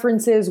of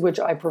references, which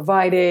I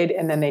provided,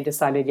 and then they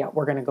decided, yeah,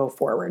 we're going to go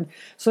forward.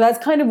 So that's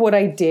kind of what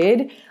I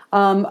did.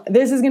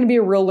 This is going to be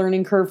a real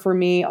learning curve for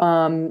me.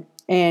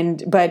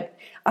 But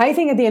I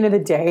think at the end of the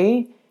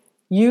day,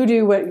 you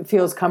do what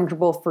feels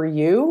comfortable for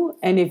you.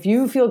 And if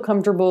you feel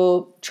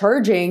comfortable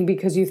charging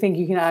because you think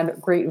you can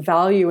add great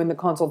value in the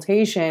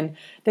consultation,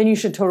 then you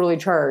should totally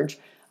charge.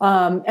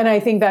 And I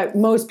think that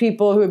most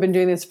people who have been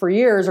doing this for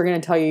years are going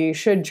to tell you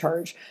should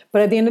charge.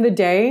 But at the end of the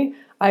day,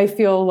 I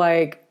feel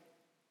like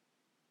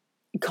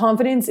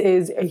confidence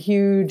is a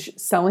huge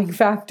selling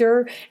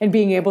factor and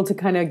being able to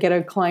kind of get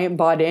a client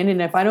bought in.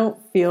 And if I don't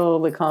feel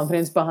the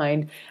confidence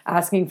behind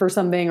asking for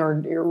something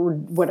or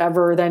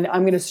whatever, then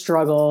I'm going to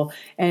struggle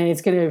and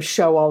it's going to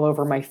show all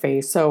over my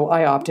face. So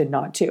I opted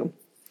not to.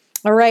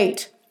 All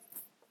right.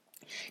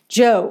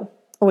 Joe.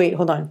 Oh, wait,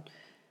 hold on.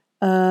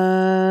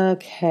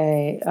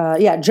 Okay.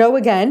 Yeah, Joe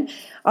again.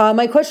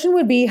 My question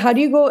would be, how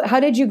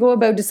did you go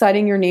about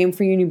deciding your name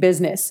for your new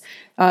business?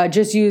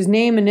 Just use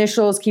name,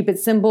 initials, keep it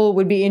simple.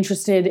 Would be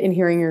interested in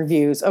hearing your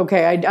views.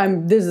 Okay,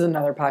 this is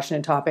another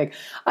passionate topic.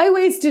 I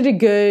wasted a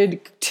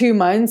good 2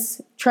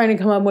 months trying to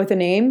come up with a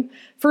name.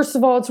 First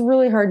of all, it's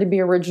really hard to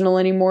be original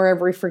anymore.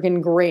 Every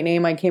freaking great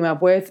name I came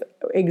up with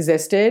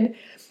existed.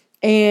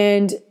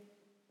 And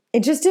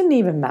it just didn't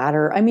even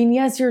matter. I mean,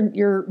 yes,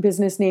 your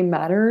business name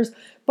matters,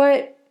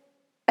 but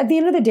at the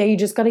end of the day, you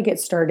just got to get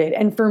started.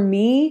 And for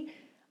me,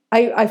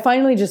 I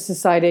finally just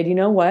decided, you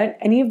know what?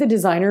 Any of the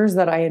designers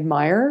that I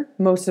admire,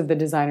 most of the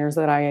designers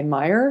that I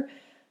admire,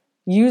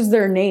 use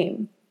their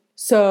name.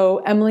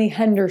 So Emily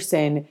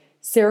Henderson,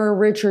 Sarah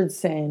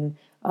Richardson,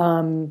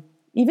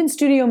 even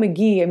Studio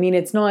McGee. I mean,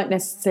 it's not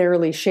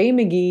necessarily Shay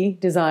McGee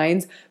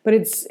designs, but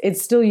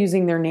it's still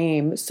using their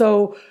name.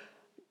 So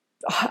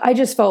I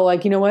just felt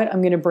like, you know what?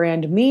 I'm going to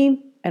brand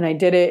me, and I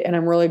did it, and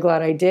I'm really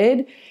glad I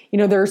did.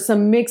 There are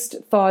some mixed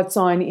thoughts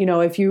on,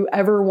 if you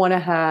ever want to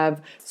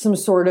have some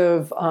sort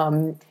of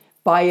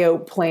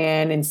buyout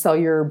plan and sell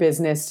your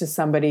business to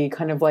somebody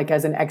kind of like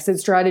as an exit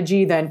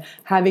strategy, then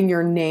having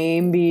your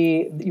name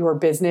be your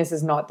business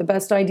is not the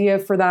best idea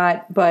for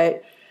that.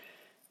 But,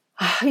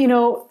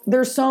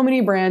 there's so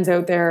many brands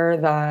out there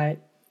that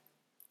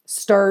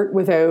start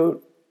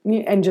without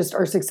and just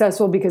are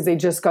successful because they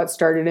just got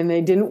started and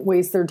they didn't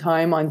waste their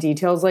time on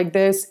details like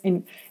this.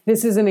 And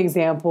this is an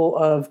example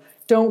of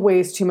don't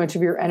waste too much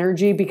of your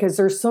energy, because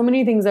there's so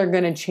many things that are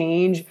going to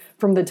change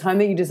from the time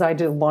that you decide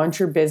to launch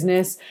your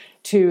business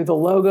to the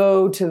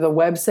logo, to the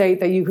website,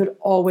 that you could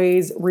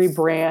always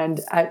rebrand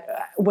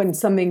when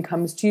something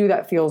comes to you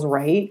that feels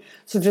right.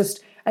 So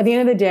just at the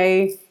end of the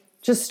day,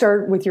 just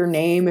start with your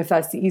name. If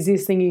that's the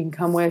easiest thing you can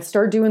come with,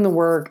 start doing the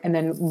work and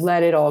then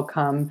let it all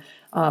come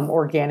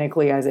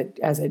organically as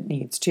it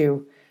needs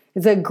to.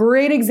 It's a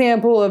great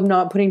example of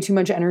not putting too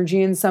much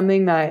energy in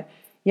something that,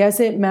 yes,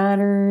 it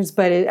matters,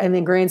 but in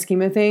the grand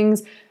scheme of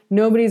things,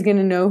 nobody's going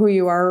to know who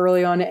you are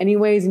early on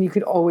anyways, and you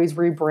could always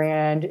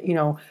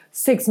rebrand,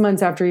 6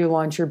 months after you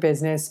launch your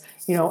business,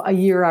 a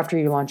year after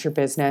you launch your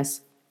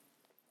business.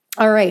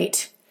 All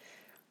right.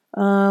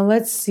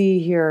 Let's see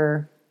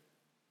here.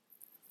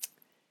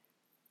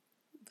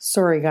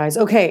 Sorry, guys.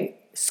 Okay.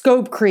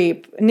 Scope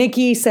creep.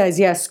 Nikki says,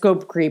 yes,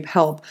 scope creep,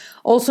 help.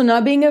 Also,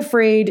 not being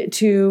afraid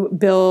to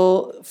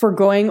bill for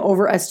going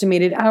over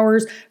estimated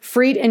hours,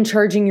 freight, and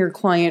charging your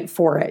client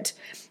for it.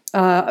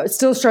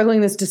 Still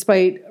struggling this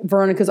despite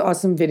Veronica's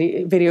awesome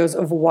videos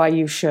of why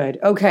you should.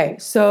 Okay,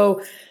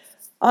 so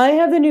I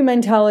have the new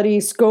mentality,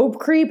 scope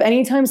creep.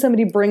 Anytime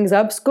somebody brings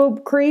up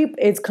scope creep,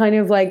 it's kind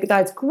of like,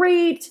 that's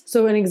great.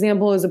 So an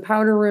example is a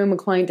powder room. A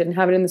client didn't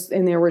have it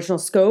in the original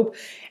scope.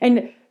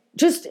 And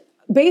just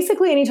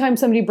basically, anytime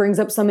somebody brings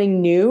up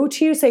something new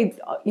to you, say,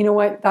 you know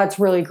what, that's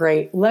really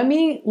great. Let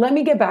me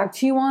get back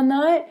to you on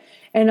that,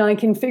 and I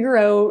can figure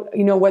out,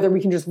 whether we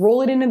can just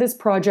roll it into this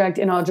project,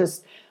 and I'll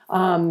just,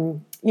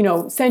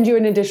 send you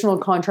an additional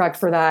contract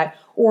for that,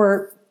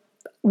 or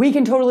we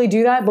can totally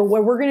do that. But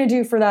what we're going to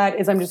do for that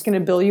is I'm just going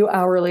to bill you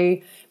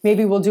hourly.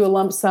 Maybe we'll do a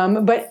lump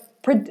sum, but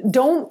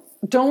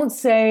don't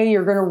say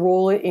you're going to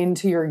roll it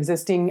into your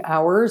existing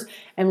hours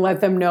and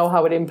let them know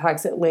how it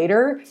impacts it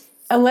later.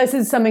 Unless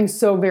it's something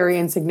so very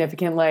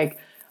insignificant, like,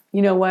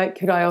 you know what,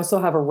 could I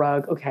also have a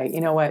rug? Okay, you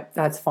know what,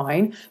 that's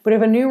fine. But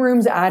if a new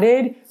room's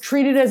added,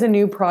 treat it as a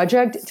new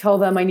project. Tell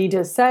them I need to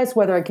assess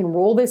whether I can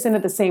roll this in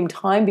at the same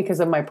time because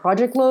of my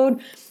project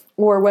load,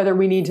 or whether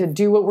we need to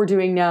do what we're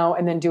doing now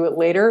and then do it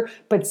later.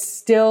 But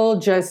still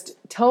just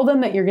tell them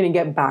that you're going to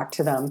get back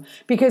to them.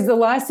 Because the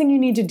last thing you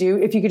need to do,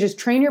 if you could just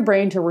train your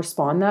brain to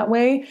respond that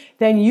way,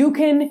 then you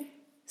can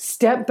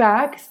step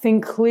back,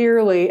 think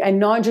clearly, and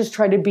not just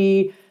try to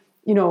be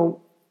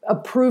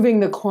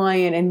approving the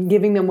client and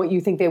giving them what you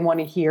think they want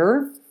to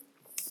hear,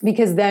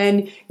 because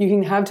then you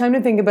can have time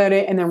to think about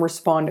it and then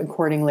respond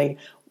accordingly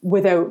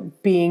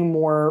without being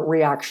more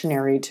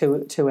reactionary to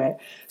it.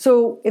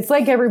 So it's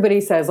like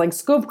everybody says, like,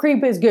 scope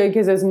creep is good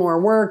because there's more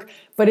work,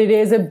 but it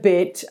is a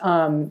bit,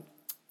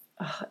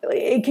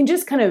 it can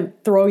just kind of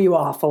throw you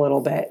off a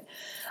little bit.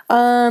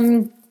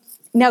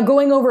 Now,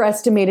 going over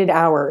estimated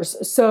hours.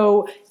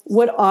 So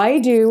what I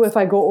do if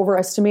I go over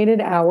estimated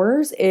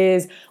hours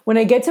is when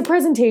I get to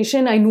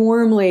presentation, I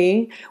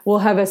normally will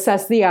have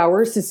assessed the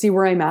hours to see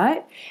where I'm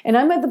at. And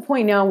I'm at the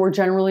point now where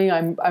generally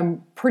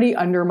I'm pretty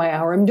under my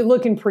hour. I'm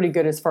looking pretty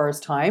good as far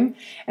as time.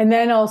 And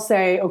then I'll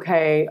say,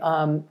 okay,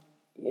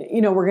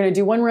 we're going to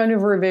do one round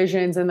of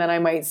revisions. And then I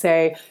might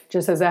say,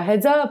 just as a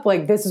heads up,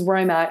 like, this is where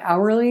I'm at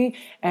hourly.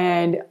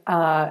 And,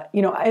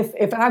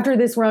 if after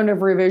this round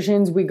of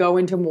revisions, we go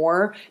into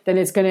more, then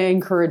it's going to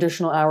incur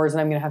additional hours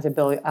and I'm going to have to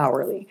bill it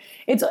hourly.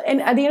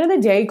 And at the end of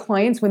the day,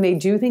 clients, when they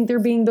do think they're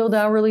being billed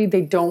hourly,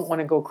 they don't want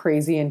to go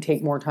crazy and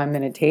take more time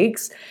than it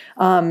takes.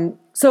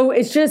 So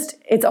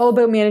it's all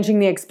about managing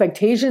the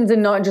expectations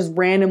and not just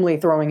randomly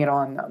throwing it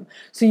on them.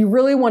 So you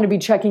really want to be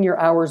checking your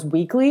hours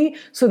weekly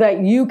so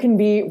that you can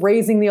be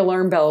raising the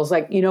alarm bells.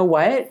 Like, you know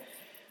what?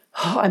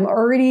 I'm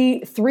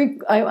already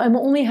I'm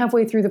only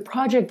halfway through the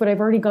project, but I've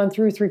already gone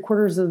through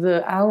 3/4 of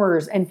the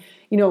hours and,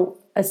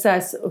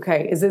 assess,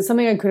 okay, is it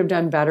something I could have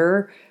done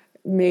better?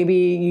 Maybe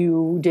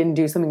you didn't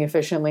do something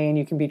efficiently and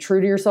you can be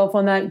true to yourself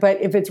on that.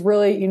 But if it's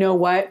really, you know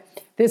what,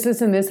 this,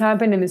 and this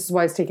happened and this is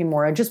why it's taking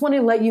more. I just want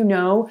to let you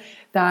know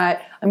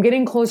that I'm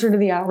getting closer to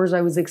the hours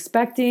I was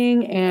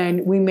expecting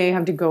and we may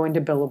have to go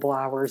into billable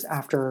hours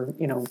after,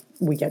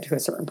 we get to a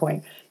certain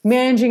point.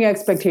 Managing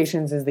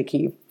expectations is the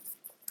key.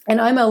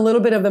 And I'm a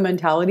little bit of the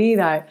mentality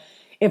that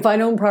if I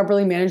don't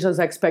properly manage those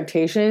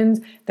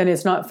expectations, then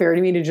it's not fair to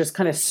me to just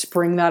kind of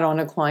spring that on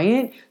a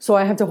client. So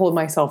I have to hold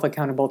myself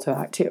accountable to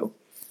that too.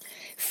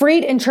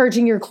 Freight and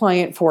charging your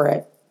client for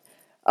it.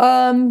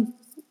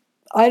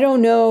 I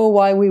don't know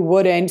why we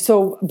wouldn't.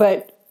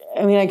 But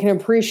I mean, I can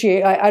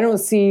appreciate, I don't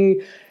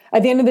see,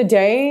 at the end of the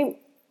day,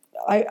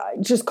 I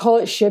just call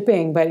it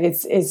shipping, but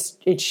it's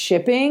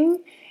shipping.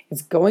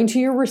 It's going to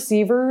your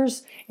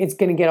receivers. It's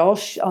going to get all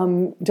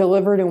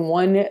delivered in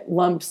one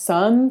lump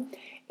sum.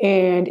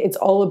 And it's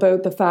all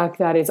about the fact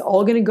that it's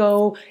all going to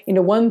go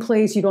into one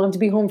place. You don't have to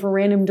be home for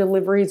random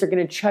deliveries. They're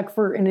going to check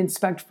for and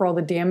inspect for all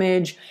the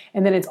damage.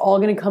 And then it's all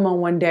going to come on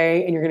one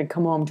day and you're going to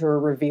come home to a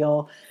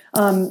reveal.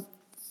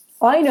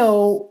 I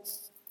know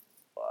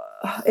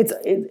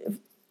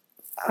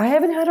I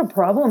haven't had a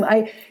problem.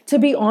 To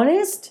be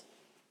honest,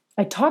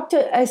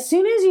 as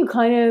soon as you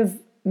kind of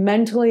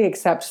mentally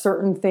accept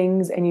certain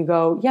things and you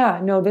go,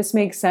 yeah, no, this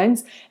makes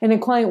sense. And a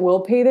client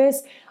will pay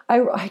this.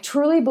 I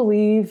truly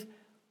believe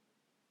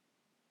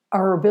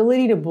our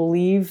ability to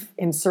believe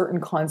in certain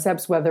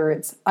concepts, whether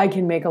it's I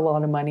can make a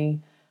lot of money,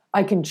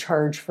 I can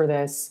charge for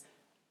this,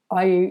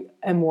 I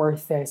am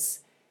worth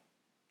this.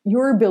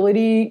 Your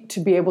ability to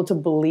be able to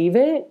believe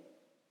it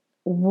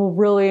will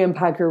really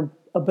impact your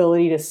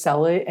ability to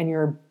sell it and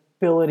your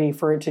ability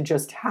for it to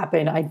just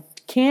happen. I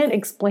can't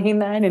explain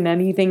that in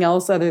anything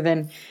else other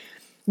than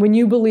when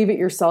you believe it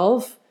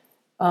yourself,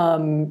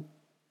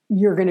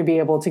 you're going to be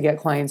able to get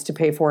clients to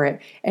pay for it.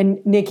 And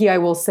Nikki, I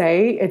will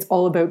say it's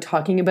all about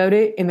talking about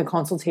it in the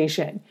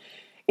consultation.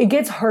 It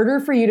gets harder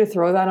for you to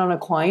throw that on a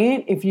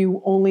client if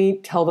you only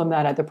tell them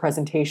that at the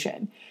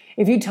presentation.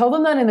 If you tell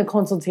them that in the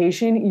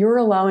consultation, you're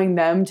allowing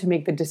them to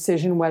make the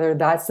decision whether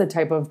that's the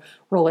type of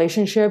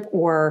relationship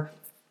or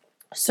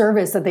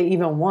service that they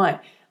even want.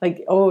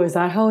 Like, oh, is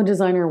that how a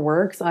designer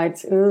works?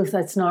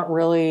 That's not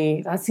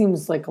really, that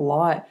seems like a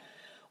lot.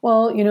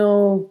 Well,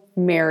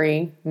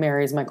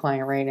 Mary's my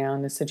client right now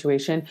in this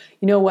situation.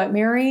 You know what,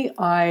 Mary?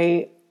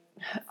 I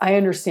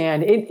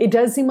understand. It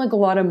does seem like a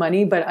lot of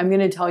money, but I'm going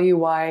to tell you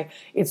why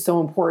it's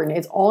so important.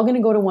 It's all going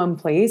to go to one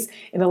place.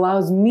 It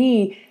allows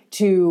me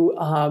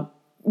to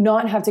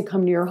not have to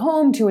come to your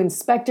home to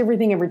inspect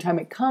everything every time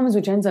it comes,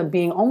 which ends up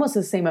being almost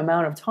the same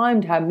amount of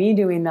time to have me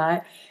doing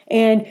that.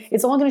 And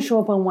it's all going to show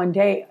up on one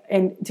day.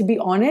 And to be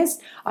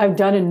honest, I've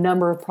done a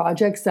number of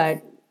projects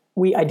that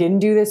I didn't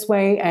do this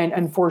way. And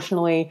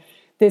unfortunately,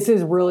 this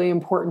is really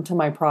important to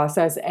my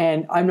process.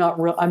 And I'm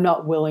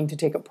not willing to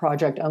take a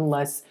project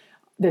unless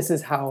this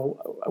is how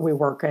we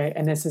work it.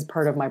 And this is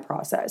part of my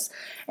process.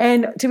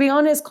 And to be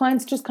honest,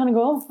 clients just kind of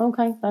go, oh,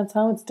 okay, that's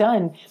how it's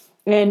done.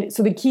 And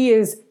so the key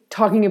is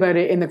talking about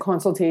it in the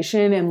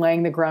consultation and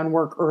laying the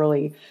groundwork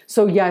early.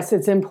 So yes,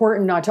 it's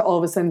important not to all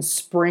of a sudden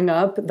spring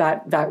up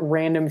that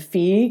random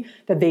fee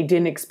that they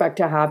didn't expect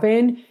to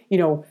happen,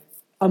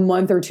 a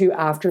month or two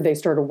after they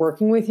started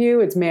working with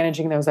you. It's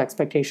managing those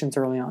expectations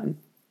early on.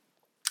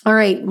 All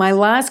right, my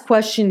last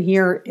question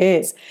here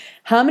is,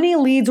 how many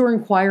leads or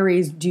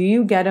inquiries do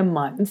you get a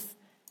month?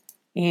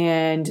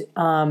 And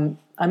I'm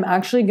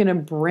actually going to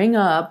bring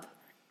up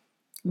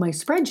my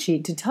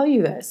spreadsheet to tell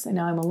you this. And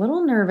now I'm a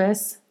little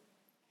nervous.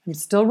 I'm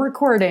still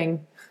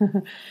recording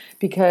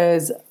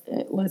because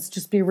let's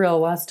just be real.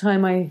 Last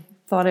time I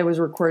thought I was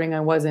recording, I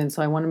wasn't.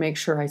 So I want to make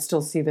sure I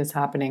still see this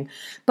happening.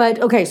 But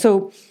okay,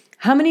 so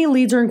how many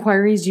leads or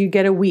inquiries do you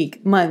get a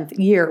week, month,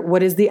 year?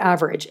 What is the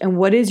average? And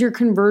what is your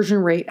conversion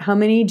rate? How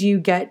many do you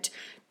get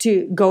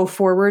to go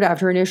forward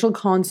after initial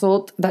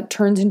consult that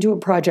turns into a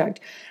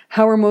project?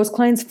 How are most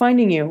clients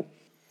finding you?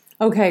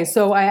 Okay,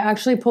 so I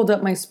actually pulled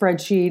up my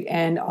spreadsheet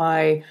and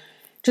I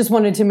just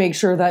wanted to make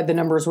sure that the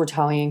numbers were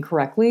tallying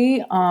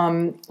correctly.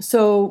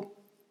 So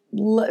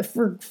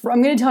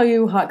I'm going to tell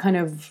you kind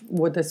of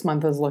what this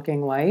month is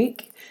looking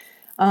like.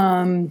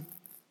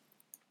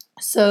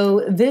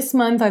 So this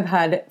month I've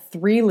had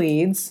 3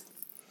 leads.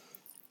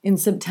 In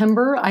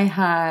September, I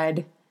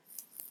had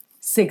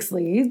 6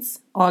 leads.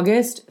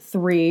 August,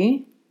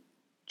 3.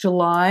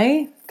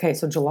 July, okay,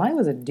 so July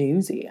was a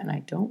doozy, and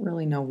I don't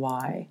really know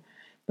why,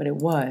 but it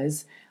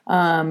was.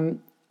 In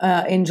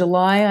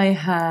July, I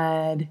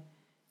had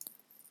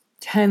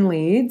 10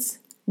 leads.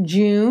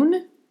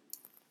 June,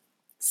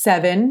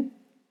 7.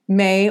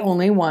 May,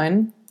 only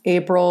 1.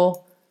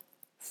 April,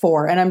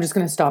 4. And I'm just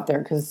going to stop there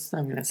because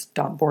I'm going to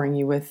stop boring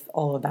you with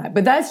all of that.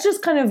 But that's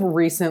just kind of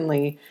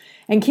recently.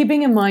 And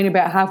keeping in mind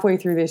about halfway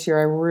through this year,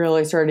 I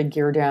really started to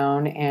gear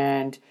down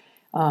and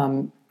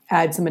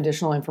add some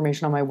additional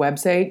information on my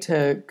website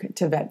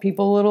to vet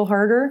people a little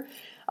harder.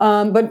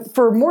 But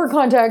for more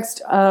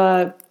context,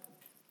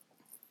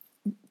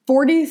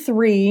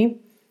 43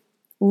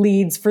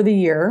 leads for the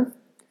year.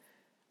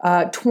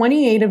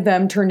 28 of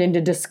them turned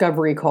into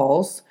discovery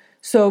calls.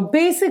 So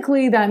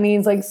basically that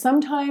means like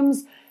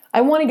sometimes I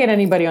want to get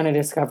anybody on a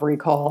discovery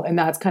call, and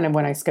that's kind of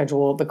when I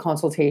schedule the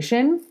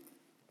consultation.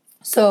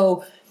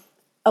 So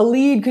a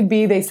lead could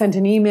be they sent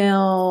an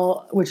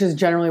email, which is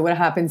generally what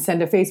happens,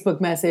 send a Facebook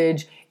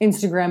message,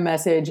 Instagram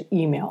message,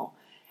 email.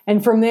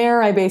 And from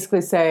there, I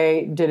basically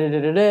say,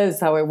 this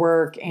is how I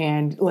work,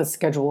 and let's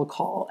schedule a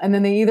call. And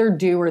then they either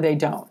do or they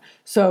don't.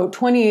 So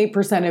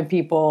 28% of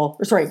people,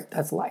 or sorry,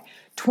 that's a lie.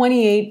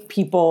 28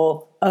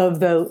 people of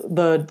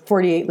the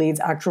 48 leads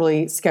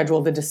actually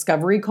schedule the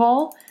discovery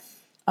call.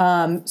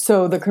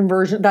 So the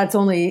conversion, that's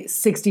only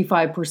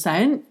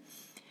 65%.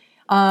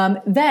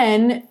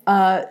 Then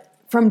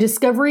from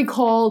discovery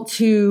call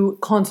to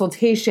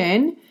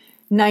consultation,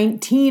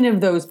 19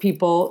 of those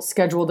people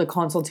scheduled a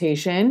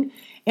consultation.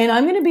 And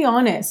I'm going to be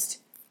honest,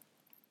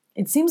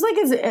 it seems like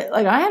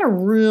I had a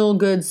real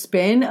good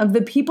spin of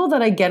the people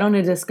that I get on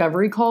a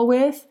discovery call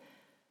with.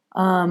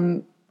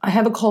 I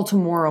have a call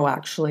tomorrow,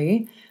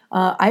 actually.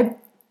 I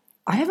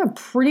have a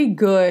pretty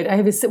good,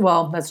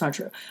 well, that's not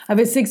true. I have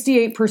a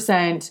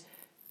 68%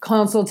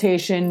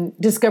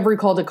 discovery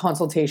call to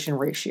consultation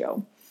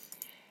ratio.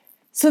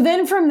 So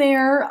then from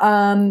there,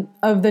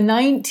 of the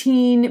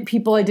 19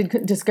 people I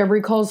did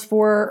discovery calls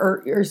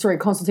for,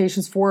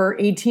 consultations for,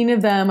 18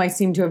 of them I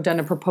seem to have done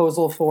a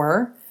proposal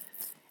for.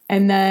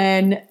 And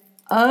then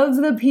of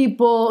the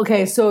people,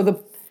 okay,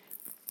 so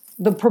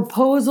the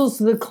proposals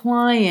to the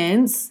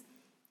clients,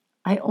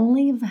 I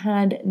only have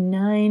had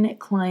 9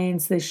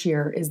 clients this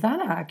year. Is that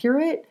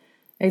accurate?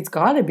 It's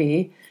got to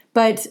be.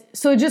 But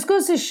so it just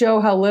goes to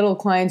show how little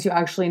clients you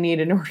actually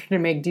need in order to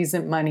make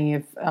decent money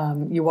if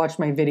you watch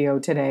my video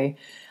today.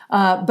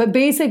 But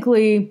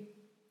basically,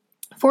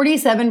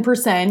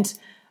 47%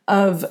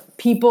 of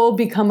people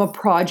become a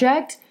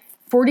project.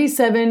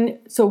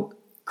 So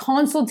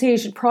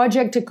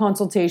project to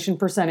consultation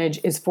percentage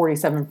is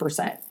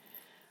 47%.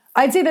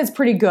 I'd say that's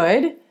pretty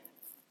good.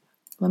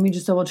 Let me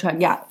just double check.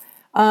 Yeah.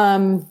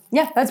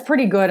 That's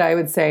pretty good, I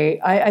would say.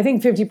 I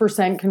think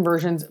 50%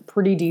 conversion's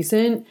pretty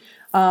decent.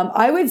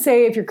 I would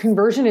say if your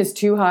conversion is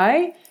too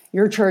high,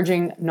 you're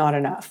charging not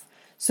enough.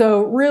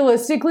 So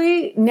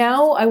realistically,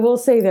 now I will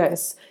say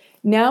this.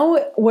 Now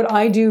what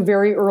I do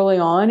very early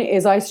on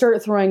is I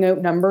start throwing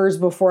out numbers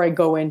before I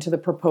go into the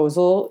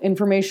proposal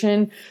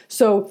information.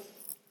 So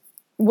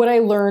what I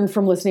learned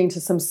from listening to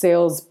some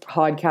sales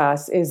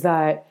podcasts is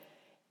that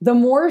the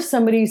more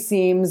somebody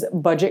seems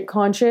budget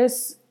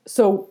conscious,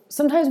 so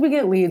sometimes we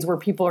get leads where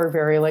people are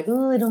very like,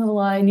 oh, I don't have a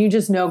lot. And you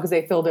just know because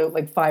they filled out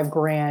like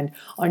 $5,000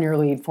 on your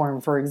lead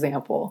form, for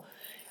example.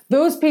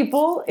 Those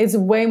people, it's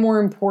way more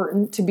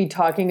important to be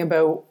talking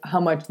about how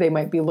much they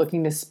might be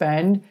looking to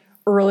spend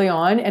early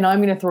on. And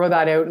I'm going to throw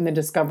that out in the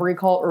discovery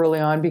call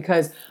early on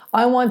because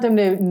I want them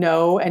to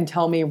know and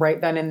tell me right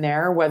then and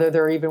there whether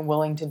they're even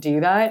willing to do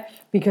that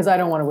because I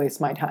don't want to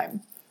waste my time.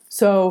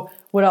 So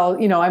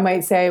I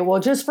might say, well,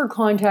 just for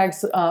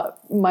context,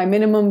 my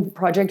minimum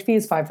project fee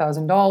is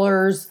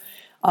 $5,000.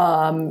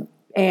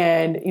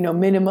 And,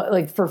 minimum,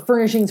 like for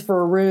furnishings for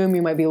a room,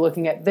 you might be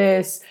looking at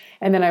this.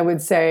 And then I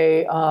would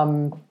say,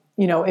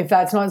 if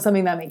that's not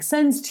something that makes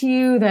sense to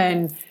you,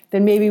 then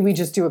maybe we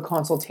just do a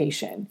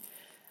consultation.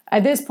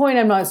 At this point,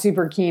 I'm not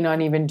super keen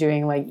on even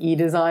doing like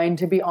e-design,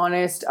 to be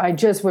honest. I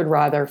just would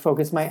rather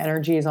focus my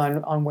energies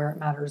on where it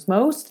matters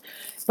most.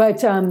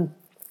 But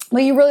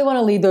you really want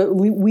to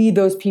weed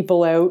those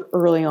people out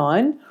early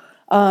on.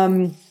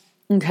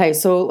 Okay,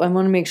 so I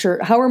want to make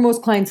sure. How are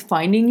most clients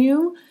finding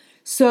you?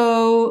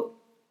 So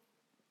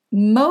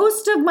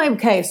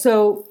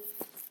so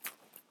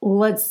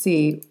let's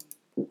see.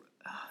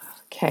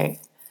 Okay,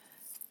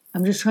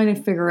 I'm just trying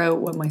to figure out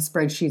what my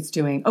spreadsheet's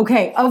doing.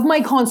 Okay, of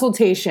my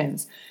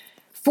consultations,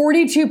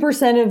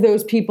 42% of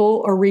those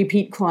people are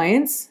repeat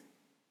clients.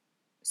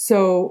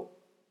 So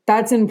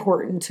that's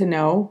important to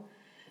know.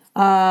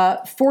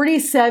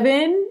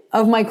 47%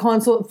 of my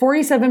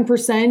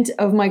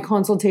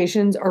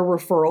consultations are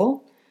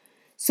referral.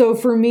 So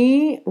for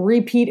me,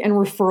 repeat and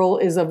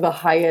referral is of the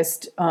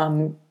highest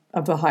of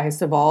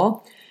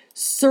all.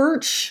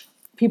 Search,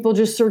 people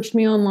just searched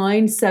me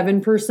online,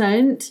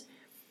 7%.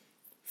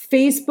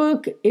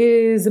 Facebook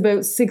is about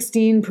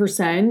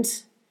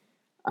 16%.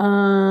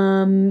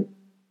 And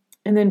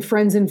then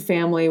friends and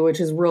family, which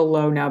is real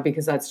low now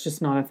because that's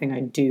just not a thing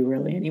I do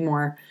really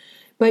anymore.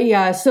 But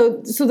yeah,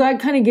 so that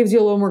kind of gives you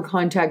a little more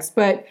context.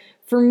 But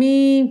for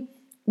me,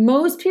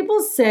 most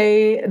people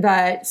say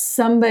that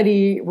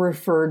somebody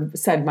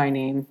said my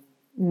name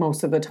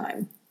most of the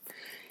time.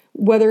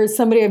 Whether it's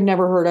somebody I've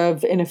never heard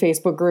of in a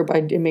Facebook group,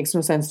 it makes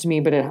no sense to me,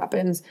 but it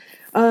happens.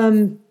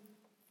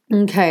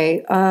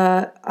 Okay,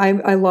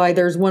 I lied.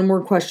 There's one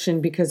more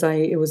question because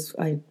I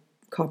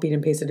copied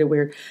and pasted it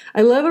weird.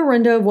 I love a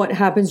rundown of what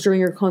happens during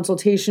your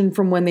consultation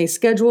from when they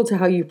schedule to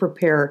how you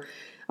prepare.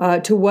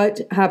 To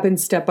what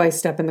happens step by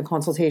step in the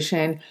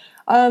consultation.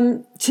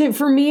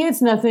 For me,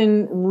 it's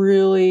nothing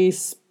really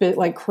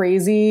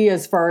crazy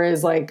as far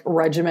as like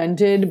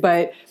regimented,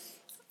 but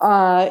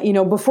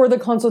before the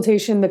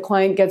consultation, the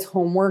client gets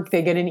homework.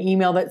 They get an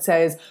email that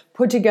says,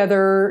 put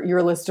together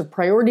your list of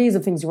priorities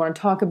of things you want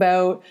to talk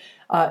about.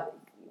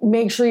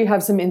 Make sure you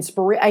have some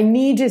inspiration. I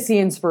need to see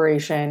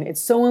inspiration.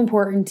 It's so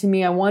important to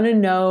me. I want to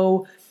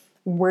know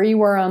where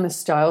you are on the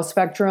style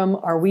spectrum.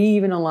 Are we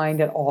even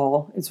aligned at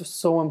all? It's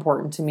so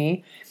important to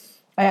me.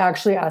 I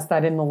actually asked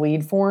that in the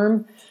lead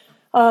form.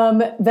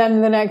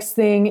 Then the next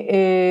thing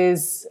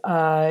is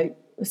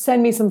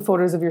send me some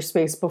photos of your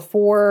space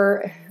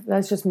before.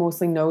 That's just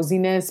mostly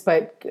nosiness,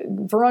 but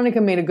Veronica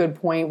made a good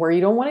point where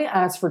you don't want to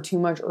ask for too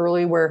much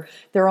early where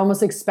they're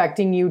almost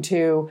expecting you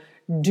to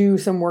do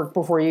some work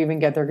before you even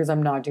get there, because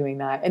I'm not doing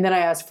that. And then I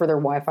ask for their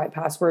Wi-Fi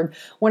password.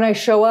 When I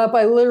show up,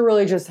 I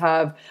literally just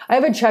I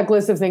have a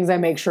checklist of things I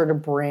make sure to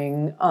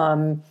bring.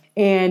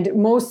 And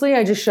mostly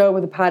I just show up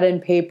with a pad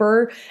and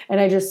paper, and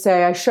I just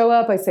say, I show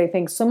up, I say,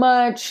 thanks so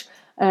much.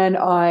 And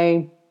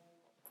I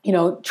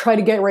try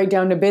to get right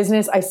down to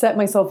business. I set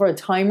myself a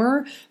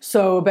timer.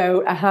 So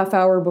about a half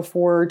hour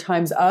before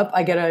time's up,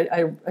 I get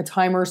a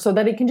timer so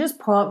that it can just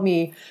prompt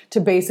me to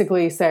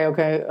basically say,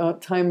 okay,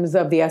 time's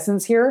of the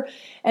essence here.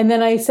 And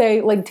then I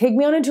say, take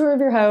me on a tour of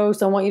your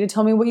house. I want you to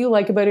tell me what you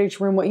like about each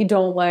room, what you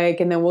don't like.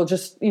 And then we'll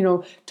just,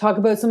 talk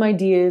about some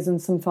ideas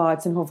and some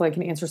thoughts, and hopefully I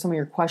can answer some of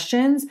your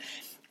questions.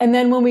 And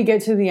then when we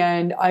get to the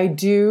end, I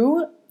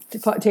do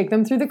take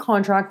them through the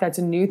contract. That's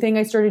a new thing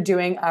I started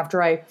doing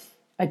after I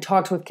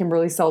talked with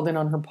Kimberly Seldon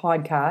on her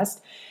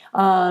podcast.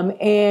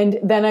 And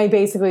then I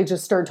basically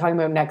just start talking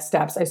about next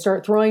steps. I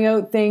start throwing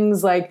out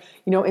things like,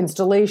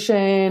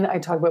 installation. I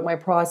talk about my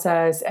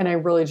process, and I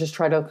really just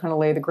try to kind of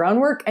lay the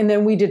groundwork. And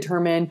then we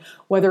determine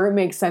whether it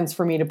makes sense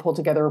for me to pull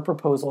together a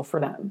proposal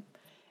for them.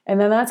 And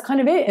then that's kind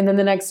of it. And then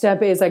the next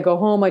step is I go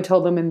home, I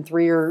tell them in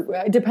 3 or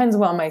it depends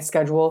on my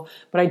schedule,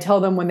 but I tell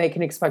them when they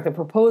can expect the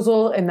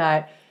proposal, and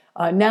that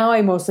now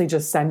I mostly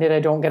just send it. I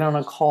don't get on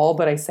a call,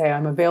 but I say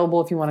I'm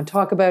available if you want to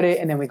talk about it,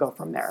 and then we go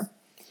from there.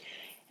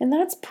 And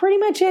that's pretty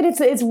much it.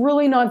 It's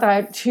really not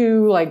that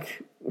too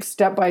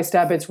step by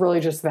step. It's really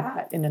just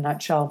that in a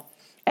nutshell.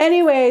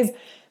 Anyways,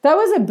 that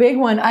was a big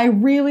one. I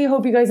really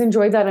hope you guys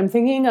enjoyed that. I'm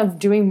thinking of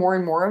doing more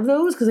and more of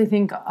those because I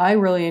think I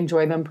really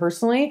enjoy them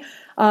personally.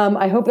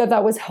 I hope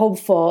that was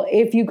helpful.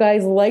 If you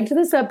guys liked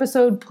this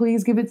episode,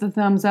 please give it the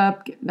thumbs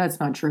up. That's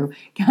not true.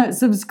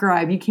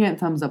 Subscribe. You can't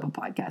thumbs up a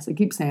podcast. I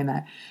keep saying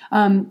that.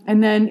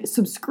 And then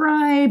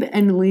subscribe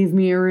and leave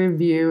me a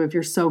review if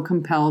you're so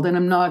compelled. And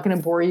I'm not going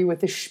to bore you with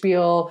the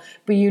spiel,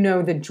 but you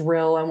know the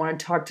drill. I want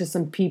to talk to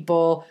some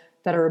people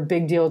that are a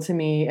big deal to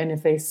me. And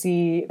if they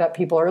see that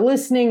people are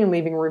listening and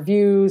leaving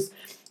reviews,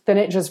 then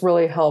it just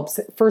really helps.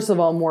 First of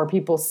all, more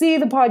people see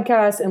the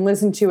podcast and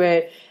listen to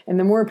it. And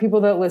the more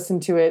people that listen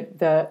to it,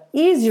 the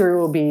easier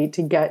it will be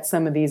to get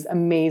some of these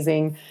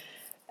amazing,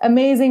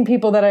 amazing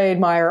people that I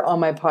admire on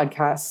my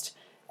podcast.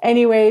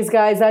 Anyways,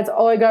 guys, that's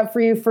all I got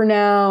for you for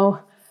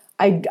now.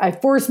 I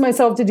forced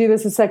myself to do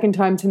this a second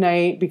time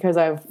tonight because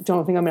I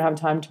don't think I'm going to have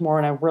time tomorrow,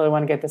 and I really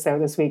want to get this out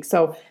this week.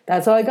 So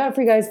that's all I got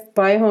for you guys.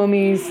 Bye,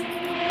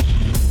 homies.